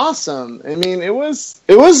really awesome. I mean, it was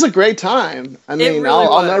a great time. I mean, really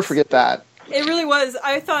I'll never forget that. It really was.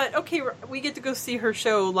 I thought, okay, we get to go see her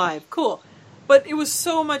show live, cool. But it was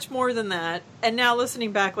so much more than that. And now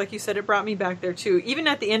listening back, like you said, it brought me back there too. Even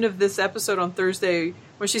at the end of this episode on Thursday,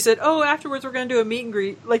 when she said, oh, afterwards we're going to do a meet and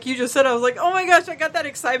greet, like you just said, I was like, oh my gosh, I got that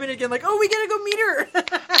excitement again. Like, oh, we got to go meet her.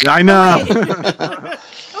 I know.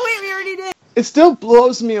 Oh, wait, we already did. It still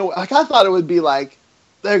blows me away. Like, I thought it would be like,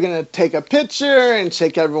 they're going to take a picture and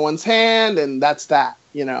shake everyone's hand, and that's that.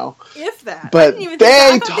 If that. But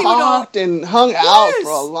they talked and hung out for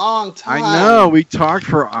a long time. I know. We talked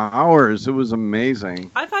for hours. It was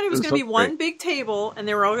amazing. I thought it was going to be one big table, and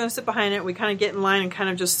they were all going to sit behind it. We kind of get in line and kind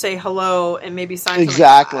of just say hello and maybe sign something.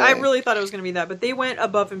 Exactly. I really thought it was going to be that, but they went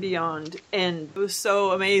above and beyond, and it was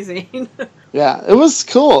so amazing. Yeah, it was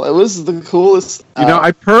cool. It was the coolest.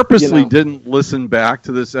 I purposely didn't listen back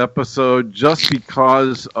to this episode just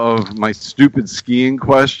because of my stupid skiing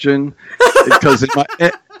question. Because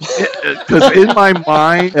in my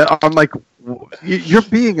mind, I'm like, you're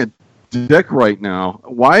being a dick right now.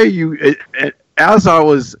 Why are you? As I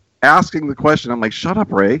was asking the question, I'm like, shut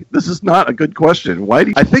up, Ray. This is not a good question. Why do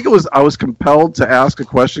you? I think I was compelled to ask a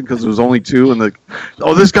question because there was only two, and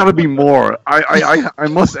there's got to be more. I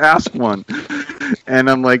must ask one, and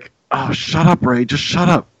I'm like, oh, shut up, Ray. Just shut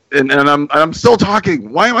up. And I'm still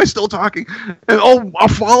talking. Why am I still talking? And a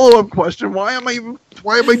follow-up question. Why am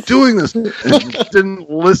I doing this? And didn't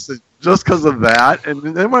listen just because of that. And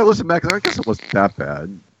then when I listened back, I guess it wasn't that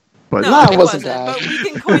bad. But no, it wasn't bad. But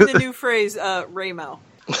we can coin the new phrase, Raymoe.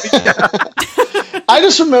 I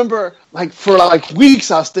just remember, for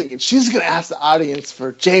weeks, I was thinking she's gonna ask the audience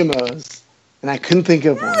for JMOs, and I couldn't think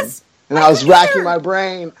of one. And I was racking my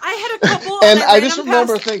brain. I had a couple, and I just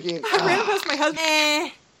remember thinking, I ran past my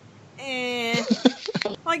husband.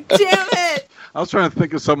 Like, damn it! I was trying to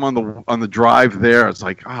think of something on the drive there. It's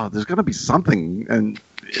like, oh, there's gonna be something, and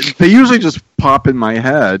they usually just pop in my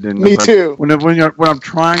head. And me too. When I'm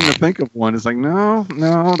trying to think of one, it's like, no,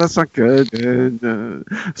 that's not good.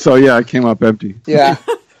 So yeah, I came up empty. Yeah,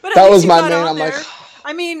 that was my main. I'm like,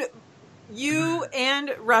 I mean, you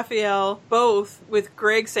and Raphael both with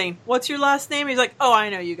Greg saying, "What's your last name?" He's like, "Oh, I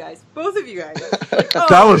know you guys, both of you guys." Like,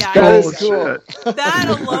 that was cool. That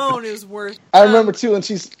alone is worth. I remember too, and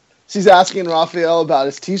she's asking Raphael about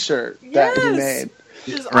his T-shirt that he made.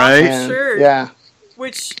 His awesome shirt, yeah,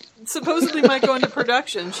 which supposedly might go into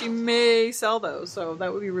production. She may sell those, so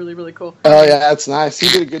that would be really, really cool. Oh yeah, that's nice. He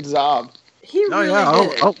did a good job. He really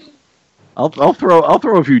did. I'll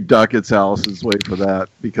throw a few ducats Allison's way for that,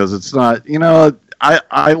 because it's not,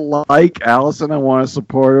 I like Allison, I want to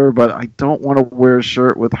support her, but I don't want to wear a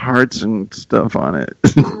shirt with hearts and stuff on it.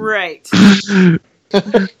 Right. Not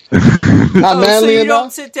manly so you enough?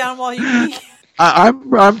 don't sit down while you eat?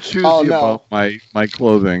 I'm choosy about my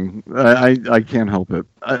clothing. I can't help it.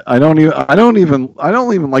 I don't even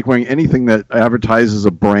like wearing anything that advertises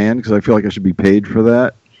a brand, because I feel like I should be paid for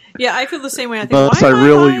that. Yeah, I feel the same way. I think, unless why I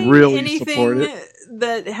really anything support it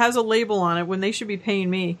that has a label on it when they should be paying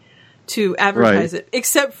me to advertise it?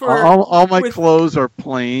 Except for all my clothes are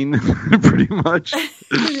plain, pretty much.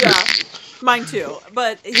 Yeah, mine too.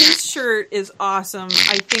 But his shirt is awesome.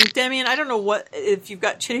 I think, Demian, I don't know if you've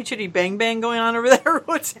got Chitty Chitty Bang Bang going on over there or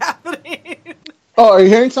what's happening. Oh, are you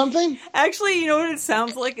hearing something? Actually, you know what it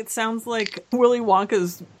sounds like? It sounds like Willy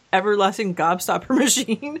Wonka's everlasting gobstopper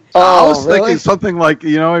machine. I was thinking something like, if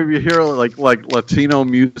you hear like Latino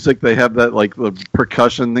music, they have that the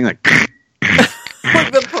percussion thing, like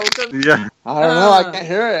like the polka. Yeah. I don't know. I can't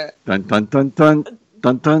hear it. Dun dun dun dun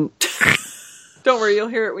dun dun. Don't worry, you'll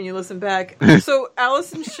hear it when you listen back. So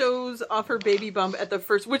Allison shows off her baby bump at the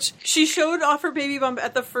first, which she showed off her baby bump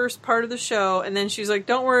at the first part of the show, and then she's like,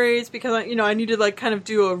 "Don't worry, it's because I need to kind of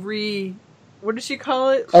do a what did she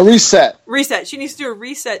call it? A reset. Reset. She needs to do a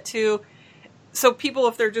reset too, so people,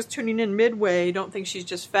 if they're just tuning in midway, don't think she's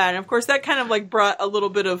just fat." And of course, that kind of brought a little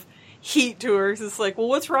bit of heat to her. It's like, well,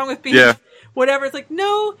 what's wrong with being whatever? It's like,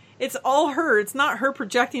 no, it's all her. It's not her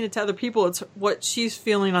projecting it to other people. It's what she's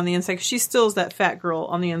feeling on the inside. She still is that fat girl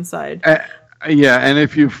on the inside. Yeah, and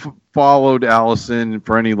if you've followed Allison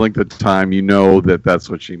for any length of time, you know that that's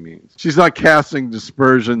what she means. She's not casting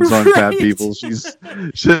dispersions on fat people.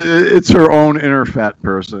 It's her own inner fat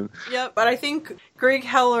person. Yep, but I think Greg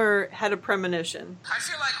Heller had a premonition. I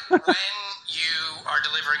feel like when you are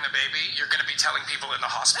delivering the baby, you're going to be telling people in the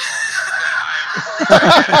hospital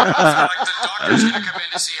that the doctor's going to come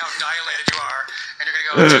in to see how dilated you are, and you're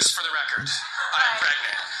going to go, just for the record, I'm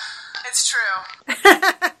pregnant. It's true.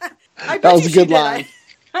 That was a good line.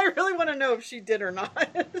 I really want to know if she did or not.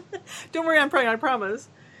 Don't worry, I'm pregnant, I promise.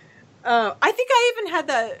 I think I even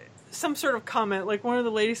had some sort of comment, like one of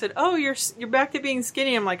the ladies said, "Oh, you're back to being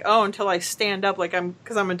skinny." I'm like, "Oh, until I stand up,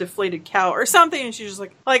 because I'm a deflated cow or something." And she's just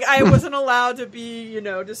like I wasn't allowed to be,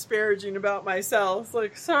 disparaging about myself.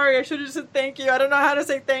 Like, sorry, I should have said thank you. I don't know how to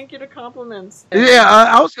say thank you to compliments. Yeah,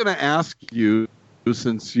 I was going to ask you,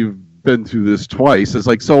 since you've been through this twice, it's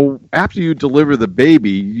like, so after you deliver the baby,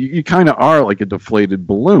 you kind of are like a deflated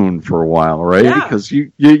balloon for a while, right? Yeah. Because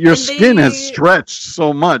your skin has stretched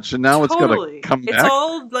so much, and now it's got to come back. It's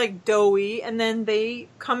all doughy, and then they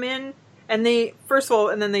come in And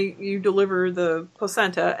you deliver the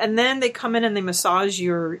placenta, and then they come in and they massage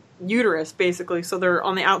your uterus, basically. So they're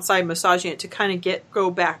on the outside massaging it to kind of go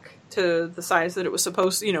back to the size that it was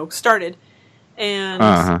supposed to, started.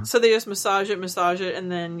 And so they just massage it, and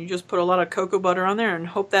then you just put a lot of cocoa butter on there and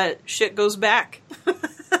hope that shit goes back.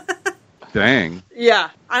 Dang. Yeah.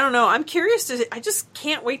 I don't know. I'm curious I just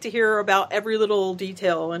can't wait to hear about every little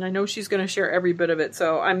detail, and I know she's going to share every bit of it,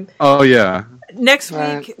 so I'm... Oh, yeah. Next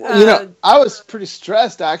week... I was pretty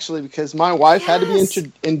stressed, actually, because my wife had to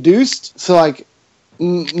be induced. So,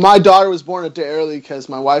 my daughter was born a day early because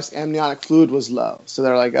my wife's amniotic fluid was low. So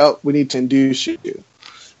they're like, oh, we need to induce you.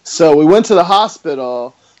 So we went to the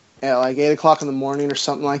hospital at 8 o'clock in the morning or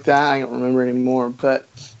something like that. I don't remember anymore.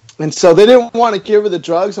 And so they didn't want to give her the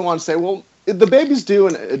drugs. They wanted to say, well, the baby's due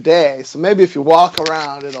in a day, so maybe if you walk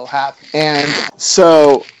around, it'll happen. And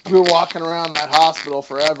so we were walking around that hospital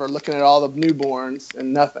forever, looking at all the newborns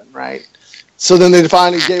and nothing, right? So then they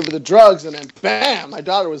finally gave her the drugs, and then bam, my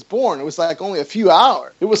daughter was born. It was only a few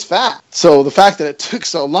hours. It was fast. So the fact that it took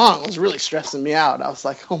so long was really stressing me out. I was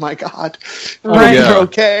like, oh my God, you're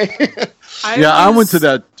okay. I went to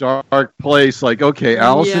that dark place. Okay,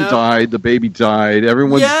 Allison died, the baby died,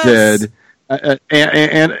 everyone's dead,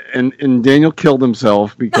 and Daniel killed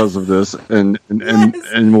himself because of this, and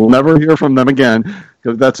we'll never hear from them again.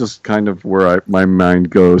 Because that's just kind of where my mind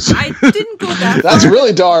goes. I didn't go that far. That's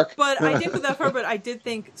really dark. But I didn't go that far, but I did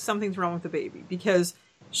think something's wrong with the baby. Because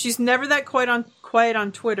she's never that quiet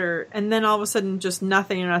on Twitter, and then all of a sudden just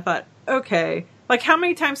nothing, and I thought, okay. How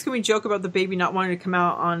many times can we joke about the baby not wanting to come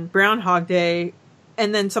out on Groundhog Day,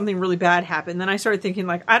 and then something really bad happened? Then I started thinking,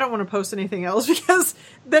 I don't want to post anything else, because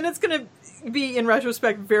then it's going to be, in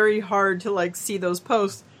retrospect, very hard to, see those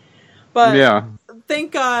posts. But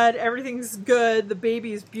thank God everything's good. The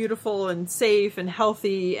baby is beautiful and safe and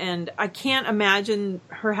healthy, and I can't imagine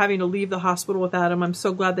her having to leave the hospital without him. I'm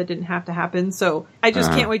so glad that didn't have to happen. So I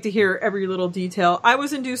just can't wait to hear every little detail. I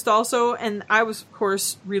was induced also, and I was, of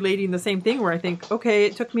course, relating the same thing where I think, okay,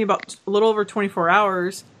 it took me about a little over 24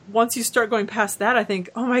 hours. Once you start going past that, I think,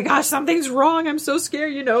 oh my gosh, something's wrong. I'm so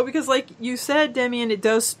scared, because like you said, Demian, it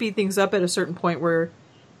does speed things up at a certain point where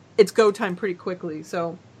it's go time pretty quickly.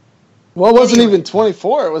 So... Well, it wasn't even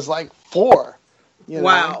 24. It was 4.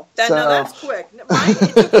 Wow. That's quick. Mine,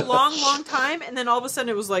 it took a long, long time, and then all of a sudden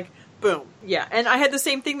it was boom. Yeah. And I had the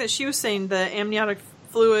same thing that she was saying, the amniotic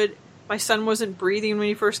fluid. My son wasn't breathing when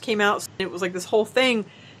he first came out. It was this whole thing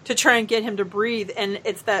to try and get him to breathe. And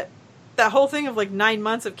it's that whole thing of 9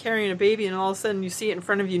 months of carrying a baby, and all of a sudden you see it in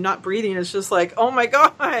front of you not breathing. It's just oh my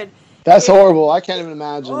God. That's horrible. I can't even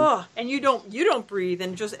imagine. Oh, and you don't breathe,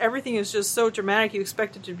 and just everything is just so dramatic. You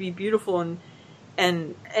expect it to be beautiful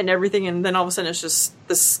and everything, and then all of a sudden it's just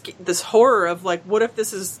this horror of what if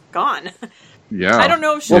this is gone? Yeah, I don't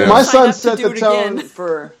know if my son set the tone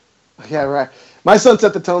for. Yeah, right. My son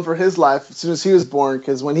set the tone for his life as soon as he was born,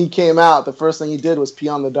 because when he came out, the first thing he did was pee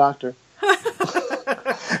on the doctor.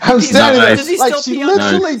 I'm standing there she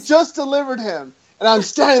literally just delivered him. And I'm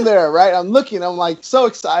standing there, right? I'm looking. I'm so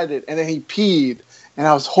excited. And then he peed. And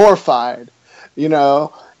I was horrified,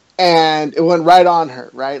 And it went right on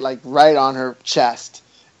her, right? Right on her chest.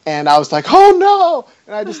 And I was like, oh, no.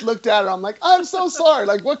 And I just looked at her. I'm like, I'm so sorry.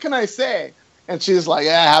 What can I say? And she's like,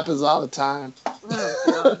 yeah, it happens all the time.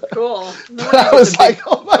 Oh, cool. But I was like,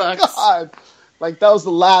 oh, my God. That was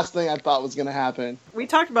the last thing I thought was going to happen. We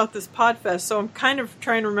talked about this Podfest, so I'm kind of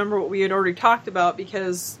trying to remember what we had already talked about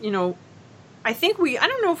because, I think I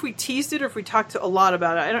don't know if we teased it or if we talked a lot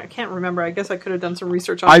about it. I can't remember. I guess I could have done some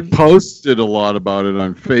research on it. I posted a lot about it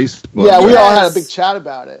on Facebook. Yeah, we all had a big chat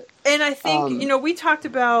about it. And I think, we talked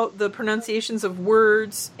about the pronunciations of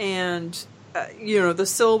words and, the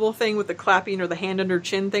syllable thing with the clapping or the hand under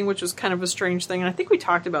chin thing, which was kind of a strange thing. And I think we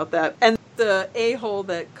talked about that. And the a-hole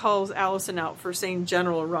that calls Allison out for saying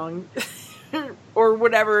general wrong. Or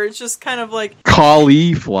whatever. It's just kind of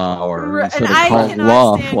cauliflower. And I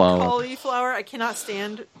cannot stand cauliflower. I cannot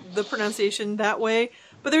stand the pronunciation that way.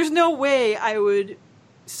 But there's no way I would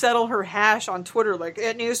settle her hash on Twitter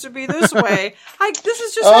it needs to be this way. This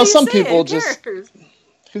is just how you some say people it. just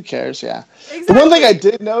who cares? Yeah. Exactly. The one thing I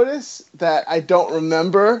did notice that I don't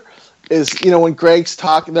remember is when Greg's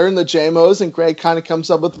talking, they're in the JMOs, and Greg kind of comes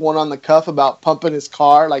up with one on the cuff about pumping his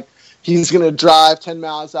car, he's going to drive 10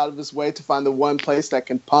 miles out of his way to find the one place that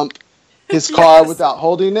can pump his car without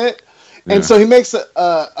holding it. Yeah. And so he makes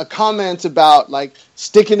a comment about,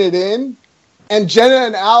 sticking it in. And Jenna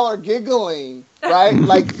and Al are giggling, right?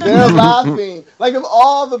 They're laughing. Of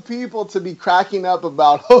all the people to be cracking up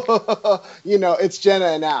about, it's Jenna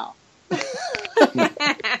and Al.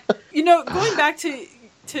 Going back to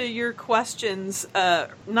to your questions,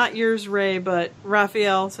 not yours, Ray, but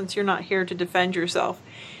Raphael, since you're not here to defend yourself.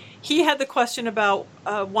 He had the question about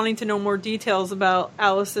wanting to know more details about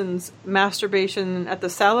Allison's masturbation at the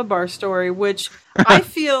salad bar story, which I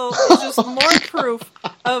feel is just more proof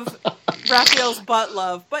of Raphael's butt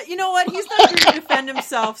love. But you know what? He's not here to defend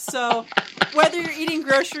himself, so whether you're eating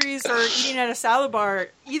groceries or eating at a salad bar,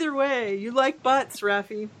 either way, you like butts,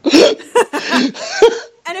 Rafi.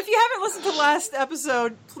 And if you haven't listened to the last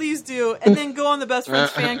episode, please do. And then go on the Best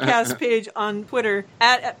Friends Fancast page on Twitter,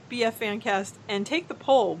 at BF Fancast, and take the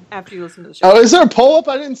poll after you listen to the show. Oh, is there a poll up?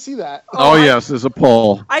 I didn't see that. Yes, there's a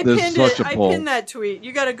poll. I pinned that tweet.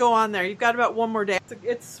 You got to go on there. You've got about one more day.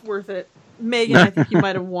 It's worth it. Megan, I think he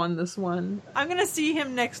might have won this one. I'm going to see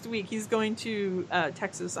him next week. He's going to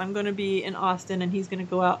Texas. I'm going to be in Austin, and he's going to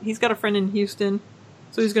go out. He's got a friend in Houston,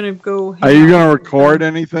 so he's going to go. Are you going to record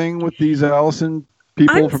anything with these Allison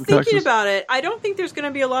people from Texas? I'm thinking about it. I don't think there's going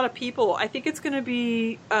to be a lot of people. I think it's going to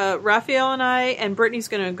be Raphael and I, and Brittany's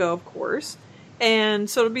going to go, of course. And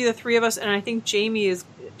so it'll be the three of us, and I think Jamie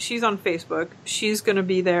she's on Facebook. She's going to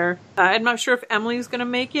be there. I'm not sure if Emily's going to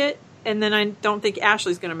make it, and then I don't think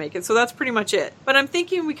Ashley's going to make it. So that's pretty much it. But I'm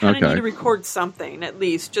thinking we kind of need to record something, at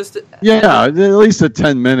least. At least a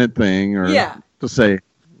 10-minute thing, or to say,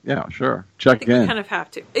 yeah, sure, check in. We kind of have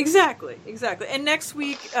to. Exactly. And next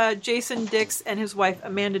week, Jason Dix and his wife,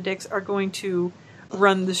 Amanda Dix, are going to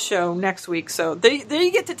run the show next week. So they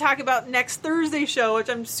get to talk about next Thursday's show, which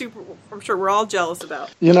I'm sure we're all jealous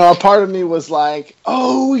about. You know, a part of me was like,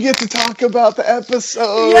 oh, we get to talk about the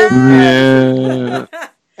episode. Yeah.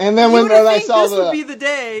 And then when I saw this would be the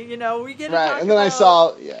day, we get to talk and then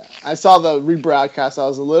about... I saw the rebroadcast. I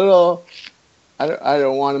was a little, I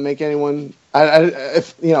don't want to make anyone,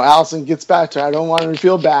 if Allison gets back to her, I don't want her to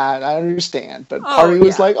feel bad. I understand, but part of me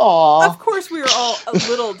was like, "Aw." Of course, we were all a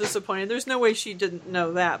little disappointed. There's no way she didn't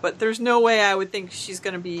know that, but there's no way I would think she's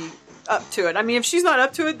going to be up to it. I mean, if she's not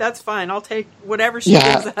up to it, that's fine. I'll take whatever she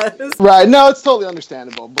gives us. Right? No, it's totally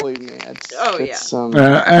understandable. Believe me.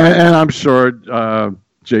 And I'm sure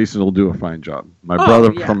Jason will do a fine job. My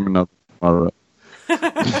brother from another mother.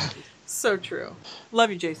 So true.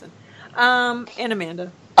 Love you, Jason. And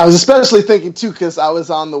Amanda. I was especially thinking, too, because I was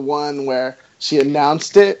on the one where she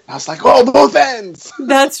announced it. I was like, oh, both ends!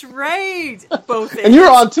 That's right! Both ends. And you were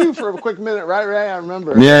on, too, for a quick minute, right, Ray? I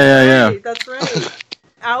remember. Yeah. That's right.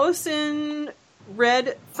 Allison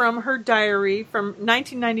read from her diary from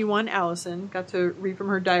 1991. Allison got to read from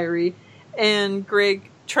her diary. And Greg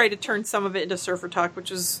tried to turn some of it into surfer talk, which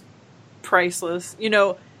is priceless.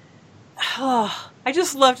 I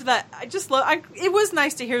just loved that. It was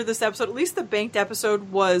nice to hear this episode. At least the banked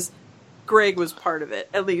episode Greg was part of it.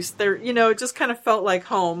 At least there, it just kind of felt like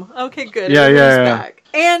home. Okay, good. Everybody's back.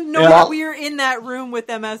 And knowing that we were in that room with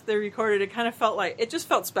them as they recorded, it just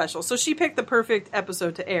felt special. So she picked the perfect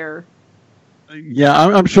episode to air. Yeah,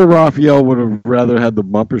 I'm sure Raphael would have rather had the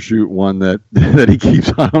bumper shoot one that he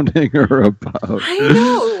keeps hounding her about. I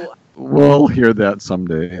know. We'll hear that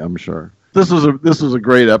someday, I'm sure. This was a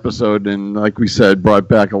great episode, and like we said, brought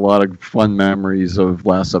back a lot of fun memories of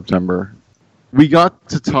last September. I got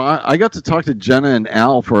to talk to Jenna and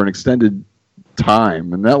Al for an extended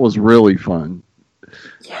time, and that was really fun.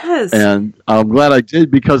 Yes. And I'm glad I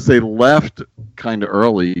did, because they left kind of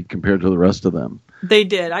early compared to the rest of them. They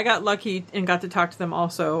did. I got lucky and got to talk to them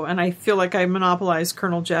also, and I feel like I monopolized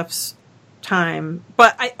Colonel Jeff's time.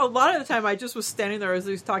 But a lot of the time, I just was standing there as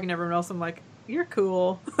he was talking to everyone else. I'm like, you're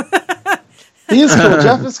cool. He is cool.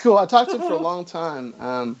 Jeff is cool. I talked to him for a long time.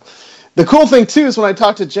 The cool thing, too, is when I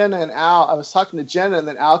talked to Jenna and Al, I was talking to Jenna, and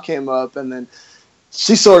then Al came up, and then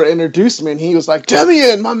she sort of introduced me, and he was like,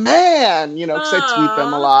 Demian, my man, because I tweet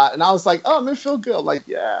them a lot. And I was like, oh, it made me feel good. Like,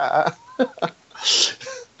 yeah.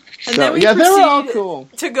 And then we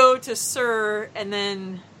proceeded to go to Sir and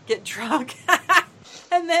then get drunk.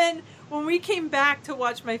 And then when we came back to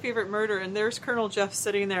watch My Favorite Murder, and there's Colonel Jeff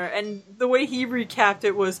sitting there, and the way he recapped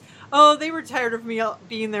it was, oh, they were tired of me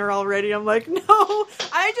being there already. I'm like, no,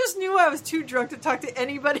 I just knew I was too drunk to talk to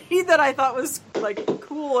anybody that I thought was,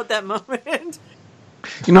 cool at that moment.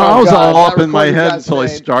 I was all up in my head until I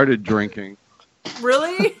started drinking.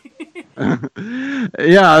 Really?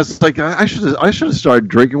 Yeah, it's like I should have started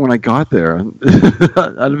drinking when I got there.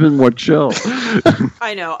 I'd have been more chill.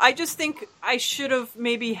 I know. I just think I should have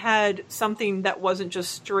maybe had something that wasn't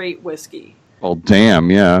just straight whiskey. Oh, damn,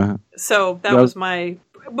 yeah. So that was my...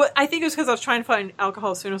 But I think it was because I was trying to find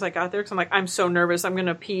alcohol as soon as I got there, because I'm like, I'm so nervous. I'm going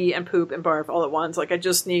to pee and poop and barf all at once. I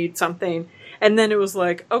just need something. And then it was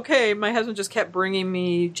like, okay, my husband just kept bringing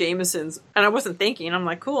me Jameson's, and I wasn't thinking. I'm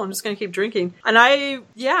like, cool, I'm just going to keep drinking. And I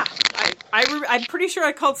I'm pretty sure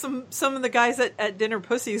I called some of the guys at dinner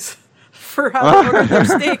pussies for how they ordered their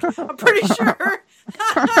steak. I'm pretty sure.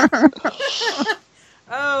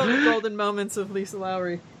 Oh, the golden moments of Lisa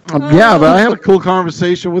Lawrie. Yeah, but I had a cool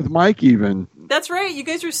conversation with Mike even. That's right. You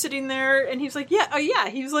guys were sitting there, and he was like, yeah. Oh, yeah.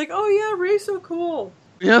 He was like, oh, yeah, Ray's so cool.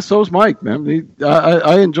 Yeah, so's Mike, man.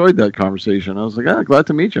 I enjoyed that conversation. I was like, glad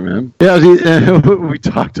to meet you, man. Yeah, we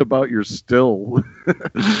talked about your still.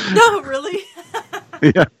 No, really?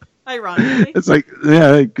 Yeah. Ironically. It's like,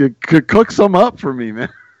 yeah, could cook some up for me, man.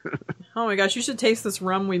 Oh my gosh, you should taste this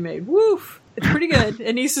rum we made. Woof! It's pretty good.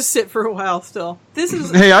 It needs to sit for a while still. This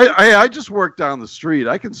is. Hey, I just worked down the street.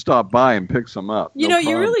 I can stop by and pick some up. You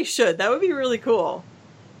really should. That would be really cool.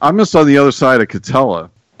 I'm just on the other side of Catella.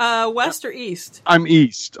 West or east? I'm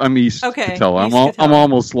east. Okay. Catella. I'm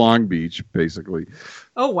almost Long Beach, basically.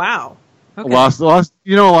 Oh wow. Okay. Los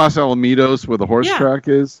Alamitos, where the horse track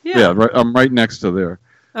is. Yeah. Right, I'm right next to there.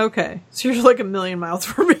 Okay, so you're like a million miles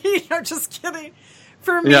from me. I'm just kidding.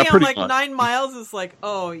 For me, I'm like much. 9 miles is like,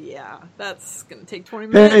 oh yeah, that's gonna take 20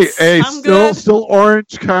 minutes. Hey, still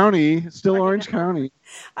Orange County, Orange County.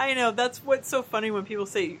 I know, that's what's so funny when people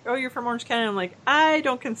say, "Oh, you're from Orange County." I'm like, I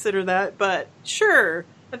don't consider that, but sure,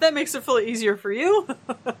 if that makes it feel easier for you.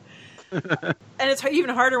 And it's even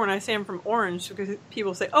harder when I say I'm from Orange because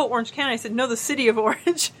people say, "Oh, Orange County." I said, "No, the city of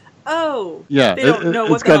Orange." Oh, yeah, they don't know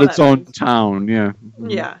what it's got its own town. Yeah,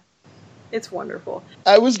 yeah, it's wonderful.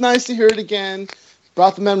 It was nice to hear it again.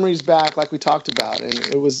 Brought the memories back, like we talked about, and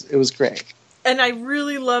it was great. And I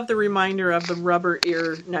really love the reminder of the rubber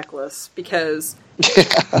ear necklace because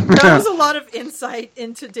that was a lot of insight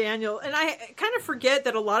into Daniel. And I kind of forget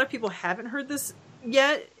that a lot of people haven't heard this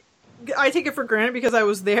yet. I take it for granted because I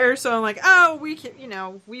was there, so I'm like, oh,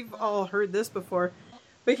 we've all heard this before.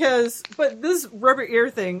 But this rubber ear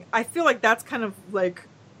thing, I feel like that's kind of like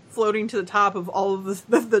floating to the top of all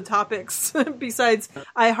of the topics besides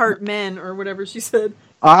I Heart Men or whatever she said.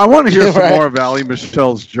 I want to hear some more of Allie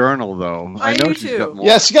Michelle's journal, though. I know she's got more.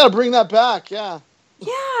 Yes, you got to bring that back. Yeah.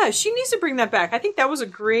 Yeah, she needs to bring that back. I think that was a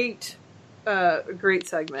great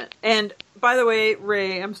segment. And by the way,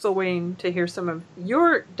 Ray, I'm still waiting to hear some of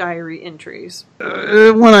your diary entries.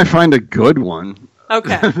 When I find a good one.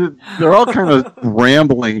 Okay. They're all kind of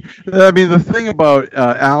rambling. I mean, the thing about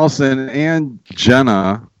Allison and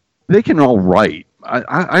Jenna, they can all write.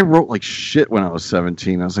 I wrote like shit when I was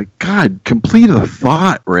 17. I was like, God, complete a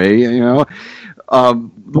thought, Ray.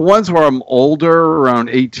 The ones where I'm older, around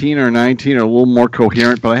 18 or 19, are a little more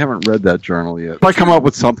coherent, but I haven't read that journal yet. If I come up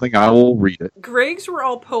with something, I will read it. Greg's were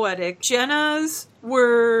all poetic. Jenna's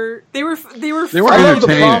were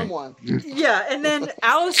entertaining. Yeah, and then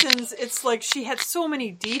Allison's, it's like she had so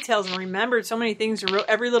many details and remembered so many things and wrote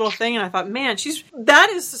every little thing, and I thought, man, that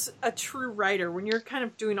is a true writer when you're kind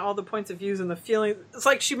of doing all the points of views and the feeling. It's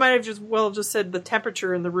like she might have just said the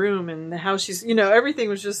temperature in the room and how she's, everything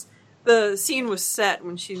was just. The scene was set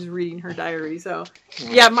when she's reading her diary, so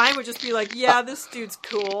yeah, mine would just be like, yeah, this dude's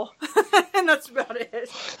cool, and that's about it.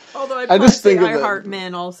 Although I'd probably say I Heart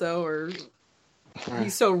Men also, or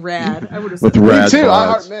he's so rad. I would have said me too. I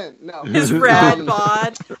Heart Men. No, his rad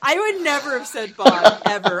bod. I would never have said bod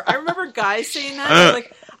ever. I remember guys saying that.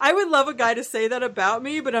 Like, I would love a guy to say that about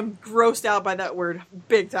me, but I'm grossed out by that word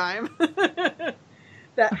big time.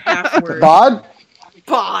 That half word. Bod.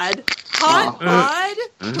 Hot bod?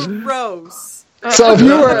 Gross. So if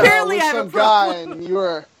you were apparently with some guy and you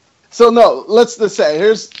were... So no, let's just say,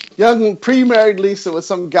 here's young pre-married Lisa with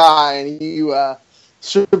some guy and you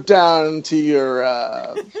strip down to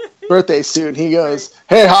your birthday suit and he goes,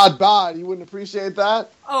 hey, hot bod, you wouldn't appreciate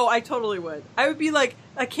that? Oh, I totally would. I would be like,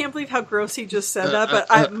 I can't believe how gross he just said that,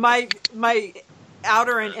 but my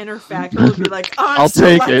outer and inner factor would be like, oh, I'll so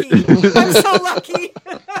take lucky. it. I'm so lucky.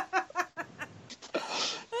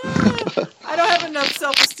 I don't have enough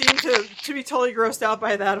self-esteem to be totally grossed out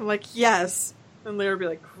by that. I'm like, yes. And Larry would be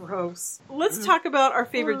like, gross. Let's talk about our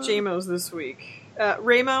favorite JMOs this week.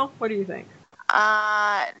 Raymoe, what do you think?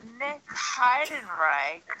 Nick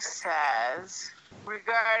Heidenreich says,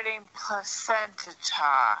 regarding placenta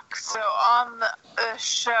talk. So on the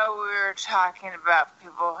show we were talking about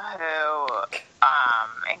people who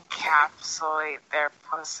encapsulate their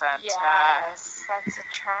placenta. Yes, that's a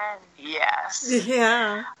trend. Yes.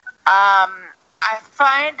 Yeah. I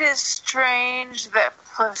find it strange that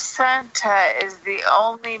placenta is the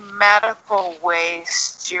only medical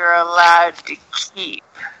waste you're allowed to keep,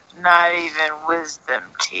 not even wisdom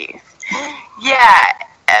teeth. Yeah,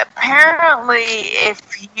 apparently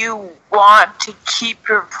if you want to keep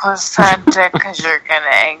your placenta because you're going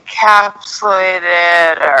to encapsulate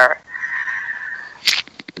it or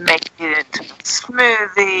make it into a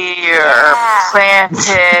smoothie or plant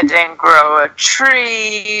it and grow a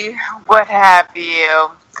tree, what have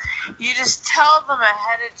you. You just tell them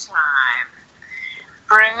ahead of time.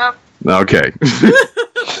 Bring up. Okay.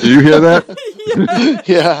 Did you hear that?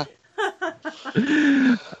 Yeah.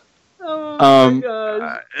 Oh my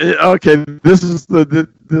God. Okay, this is the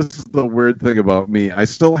weird thing about me. I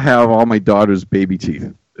still have all my daughter's baby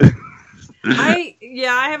teeth.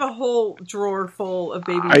 I have a whole drawer full of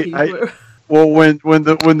baby teeth. Well, when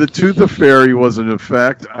the tooth fairy was in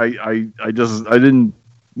effect, I didn't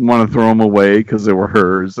want to throw them away because they were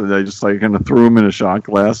hers, and I just kind of threw them in a shot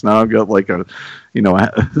glass. Now I've got about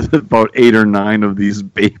 8 or 9 of these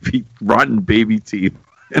rotten baby teeth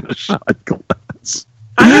in a shot glass.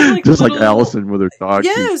 I have just like Allison with her dog.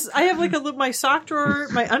 Yes, I have my sock drawer,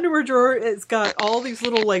 my underwear drawer. It's got all these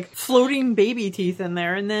little floating baby teeth in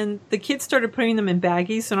there, and then the kids started putting them in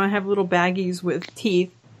baggies. So now I have little baggies with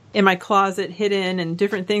teeth in my closet, hidden, and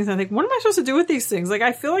different things. And I think, what am I supposed to do with these things?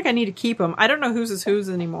 I feel like I need to keep them. I don't know whose is whose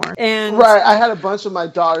anymore. And right, I had a bunch of my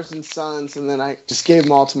daughters and sons, and then I just gave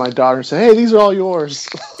them all to my daughter and said, "Hey, these are all yours."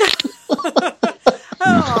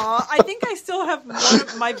 Oh, I think I still have one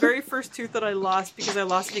of my very first tooth that I lost because I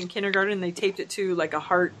lost it in kindergarten. And they taped it to a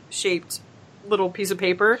heart-shaped little piece of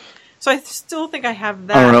paper. So I still think I have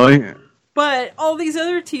that. Oh, really? But all these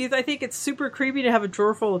other teeth, I think it's super creepy to have a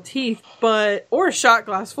drawer full of teeth, or a shot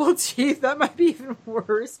glass full of teeth. That might be even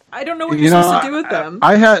worse. I don't know what you're supposed to do with them.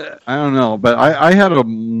 I don't know, but I had a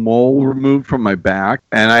mole removed from my back,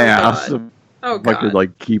 and I asked them if I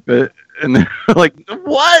could keep it. And they're like,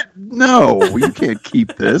 "What? No, you can't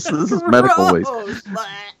keep this. This is medical waste."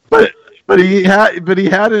 But he had it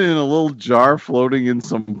in a little jar floating in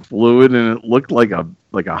some fluid, and it looked like a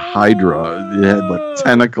hydra. It had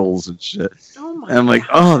tentacles and shit. Oh my! And I'm like,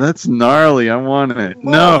 "Oh, that's gnarly. I want it."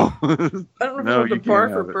 Whoa. No, I don't know if it's a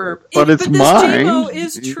barf or burp. But it's mine.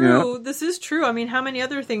 This is true. You know? This is true. I mean, how many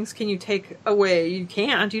other things can you take away? You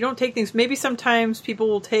can't. You don't take things. Maybe sometimes people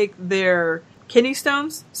will take their kidney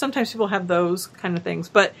stones. Sometimes people have those kind of things.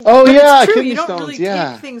 But it's true. You don't really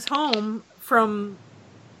take things home from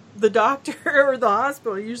the doctor or the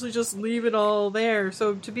hospital. You usually just leave it all there.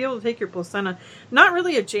 So to be able to take your placenta, not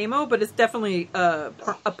really a JMO, but it's definitely a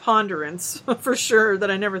ponderance for sure that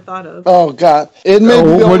I never thought of. Oh God, it may be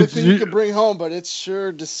the only thing you could bring home, but it's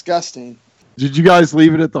sure disgusting. Did you guys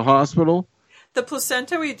leave it at the hospital? The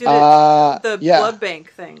placenta, we did it blood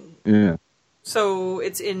bank thing. Yeah. So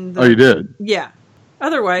it's in the... Oh, you did? Yeah.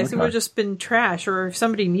 Otherwise, it would have just been trash, or if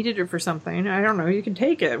somebody needed it for something, I don't know, you can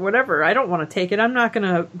take it, whatever. I don't want to take it. I'm not going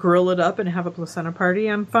to grill it up and have a placenta party.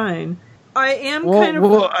 I'm fine. I am why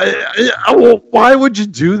would you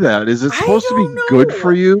do that? Is it supposed to be good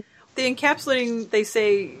for you? The encapsulating, they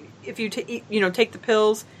say, if you take the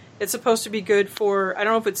pills, it's supposed to be good for, I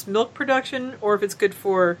don't know if it's milk production or if it's good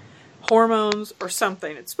for hormones or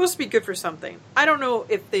something. It's supposed to be good for something. I don't know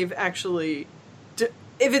if they've actually,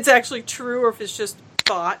 if it's actually true or if it's just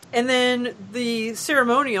thought. And then the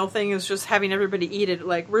ceremonial thing is just having everybody eat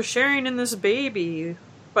it. We're sharing in this baby.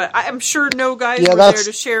 But I'm sure no guys were there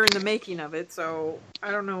to share in the making of it, so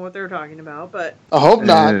I don't know what they're talking about. But I hope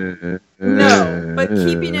not. No, but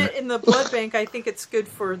keeping it in the blood bank, I think it's good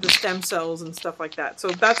for the stem cells and stuff like that. So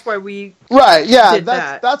that's why we did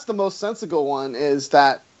that. That's the most sensible one, is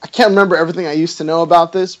that I can't remember everything I used to know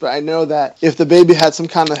about this, but I know that if the baby had some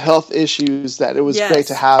kind of health issues, that it was great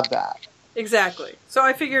to have that. Exactly. So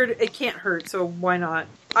I figured it can't hurt, so why not?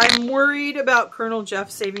 I'm worried about Colonel Jeff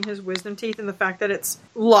saving his wisdom teeth and the fact that it's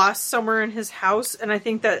lost somewhere in his house, and I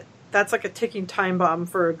think that that's like a ticking time bomb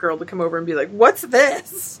for a girl to come over and be like, "What's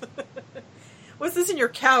this? What's this in your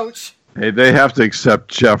couch?" Hey, they have to accept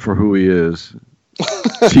Jeff for who he is.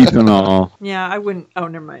 Teeth and all. Yeah, I wouldn't. Oh,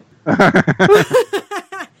 never mind.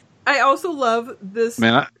 I also love this.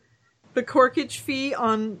 The corkage fee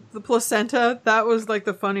on the placenta, that was like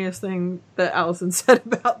the funniest thing that Allison said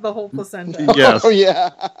about the whole placenta. Yes. Oh, yeah.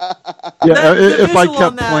 If I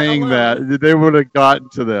kept playing that, they would have gotten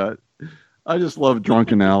to that. I just love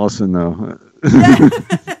drunken Allison, though.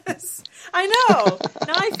 Yes. I know.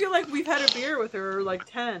 Now I feel like we've had a beer with her, or like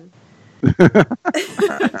 10.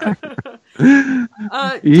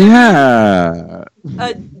 Yeah.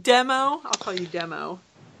 Demo. I'll call you Demo.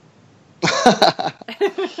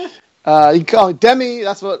 You can call it Demi.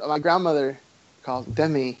 That's what my grandmother called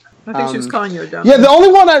Demi. I think she was calling you a Demi. Yeah, the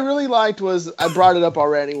only one I really liked was, I brought it up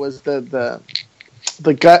already, was the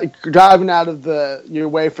driving out of your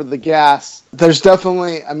way for the gas. There's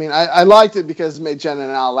definitely, I mean, I liked it because it made Jen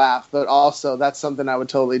and Al laugh, but also that's something I would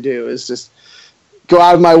totally do, is just go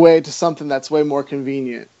out of my way to something that's way more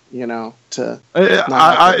convenient.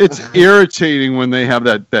 It's irritating when they have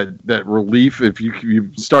that relief. If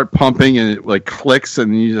you start pumping and it like clicks,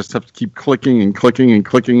 and you just have to keep clicking and clicking and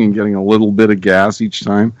clicking and getting a little bit of gas each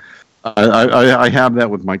time. I have that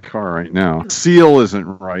with my car right now. Seal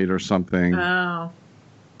isn't right or something. Oh.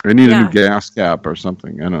 I need a new gas cap or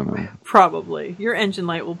something. I don't know. Probably. Your engine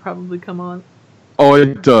light will probably come on. Oh,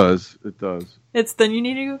 it does. It does. Then you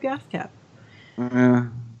need a new gas cap.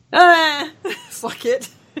 Suck it.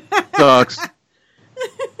 Sucks.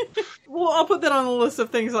 Well, I'll put that on the list of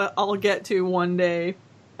things I'll get to one day.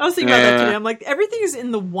 I was thinking about that today. I'm like, everything is in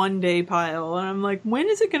the one day pile. And I'm like, when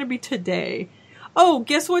is it going to be today? Oh,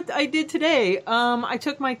 guess what I did today? I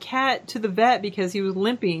took my cat to the vet because he was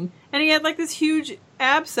limping. And he had like this huge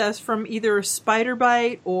abscess from either a spider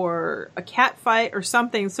bite or a cat fight or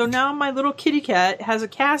something. So now my little kitty cat has a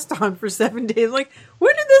cast on for 7 days. Like,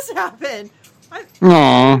 when did this happen?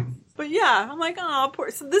 Aww. But yeah, I'm like, oh, poor.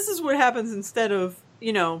 So this is what happens instead of,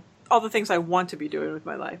 all the things I want to be doing with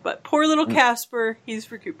my life. But poor little Casper, he's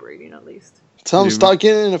recuperating at least. Tell him start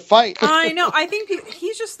getting in a fight. I know. I think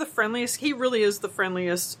he's just the friendliest. He really is the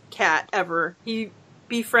friendliest cat ever. He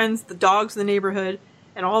befriends the dogs in the neighborhood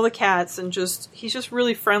and all the cats, and he's just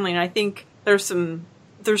really friendly. And I think there's some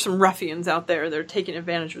ruffians out there that are taking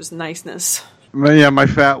advantage of his niceness. Yeah, my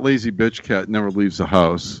fat lazy bitch cat never leaves the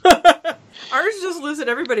house. Ours just lives at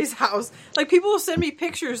everybody's house. Like, people will send me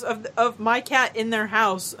pictures of my cat in their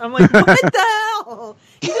house. I'm like, what the hell?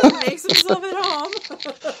 He just makes himself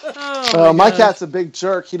at home. My cat's a big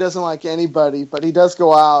jerk. He doesn't like anybody, but he does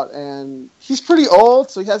go out, and he's pretty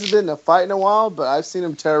old, so he hasn't been in a fight in a while, but I've seen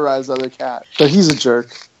him terrorize other cats. But he's a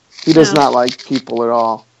jerk. He does not like people at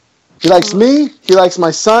all. He likes me, he likes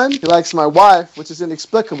my son, he likes my wife, which is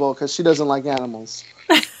inexplicable because she doesn't like animals.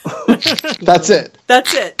 That's it.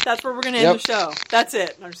 That's where we're going to end the show. That's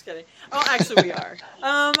it. No, I'm just kidding. Oh, actually, we are.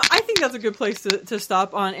 I think that's a good place to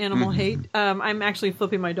stop on animal hate. I'm actually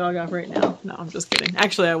flipping my dog off right now. No, I'm just kidding.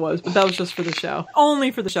 Actually, I was, but that was just for the show.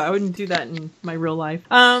 Only for the show. I wouldn't do that in my real life.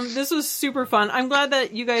 This was super fun. I'm glad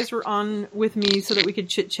that you guys were on with me so that we could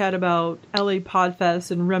chit-chat about LA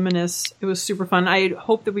Podfest and reminisce. It was super fun. I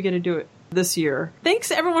hope that we get to do it this year.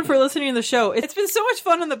 Thanks, everyone, for listening to the show. It's been so much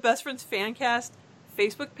fun on the Best Friends Fancast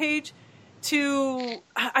Facebook page.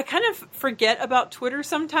 I kind of forget about Twitter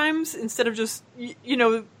sometimes instead of just, we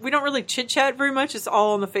don't really chit chat very much. It's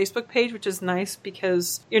all on the Facebook page, which is nice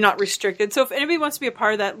because you're not restricted. So if anybody wants to be a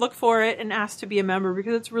part of that, look for it and ask to be a member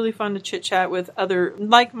because it's really fun to chit chat with other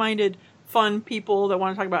like-minded, fun people that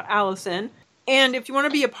want to talk about Allison. And if you want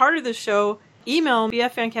to be a part of this show, email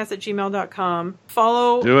bffancast@gmail.com.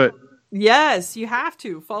 Follow. Do it. Yes, you have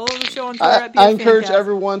to follow the show on Twitter at BFFancast. I encourage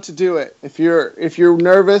everyone to do it. If you're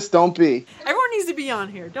nervous, don't be. Everyone needs to be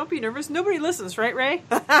on here. Don't be nervous. Nobody listens, right, Ray?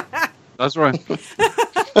 That's right.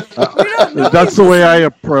 That's the way I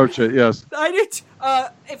approach it. Yes, I did.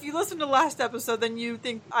 If you listen to last episode, then you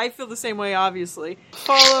think I feel the same way. Obviously,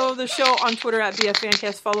 follow the show on Twitter at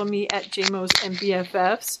BFFancast. Follow me at JMOs and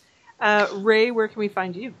BFFs. Ray, where can we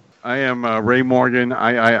find you? I am Ray Morgan,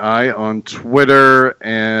 I on Twitter,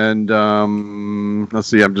 and let's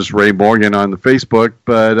see, I'm just Ray Morgan on the Facebook,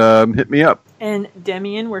 but hit me up. And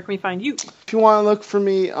Demian, where can we find you? If you want to look for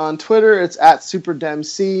me on Twitter, it's at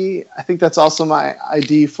SuperDemC. I think that's also my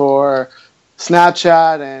ID for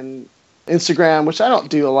Snapchat and Instagram, which I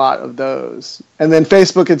don't do a lot of those. And then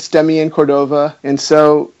Facebook, it's Demian Cordova. And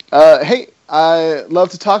so, hey, I love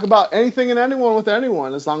to talk about anything and anyone with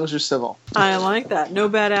anyone, as long as you're civil. I like that. No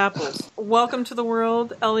bad apples. Welcome to the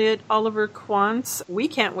world, Elliot Oliver Quantz. We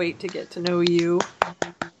can't wait to get to know you.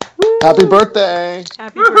 Woo! Happy birthday.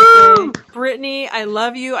 Happy birthday. Brittany, I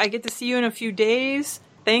love you. I get to see you in a few days.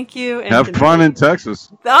 Thank you. And have fun in Texas.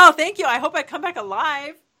 Oh, thank you. I hope I come back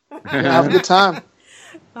alive. Have a good time.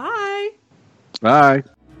 Bye. Bye.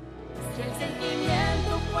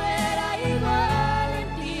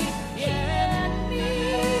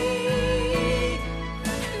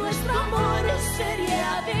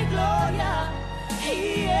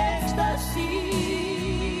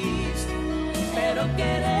 Pero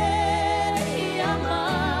querer y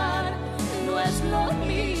amar no es lo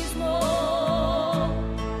mismo.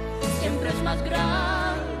 Siempre es más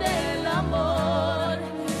grande el amor.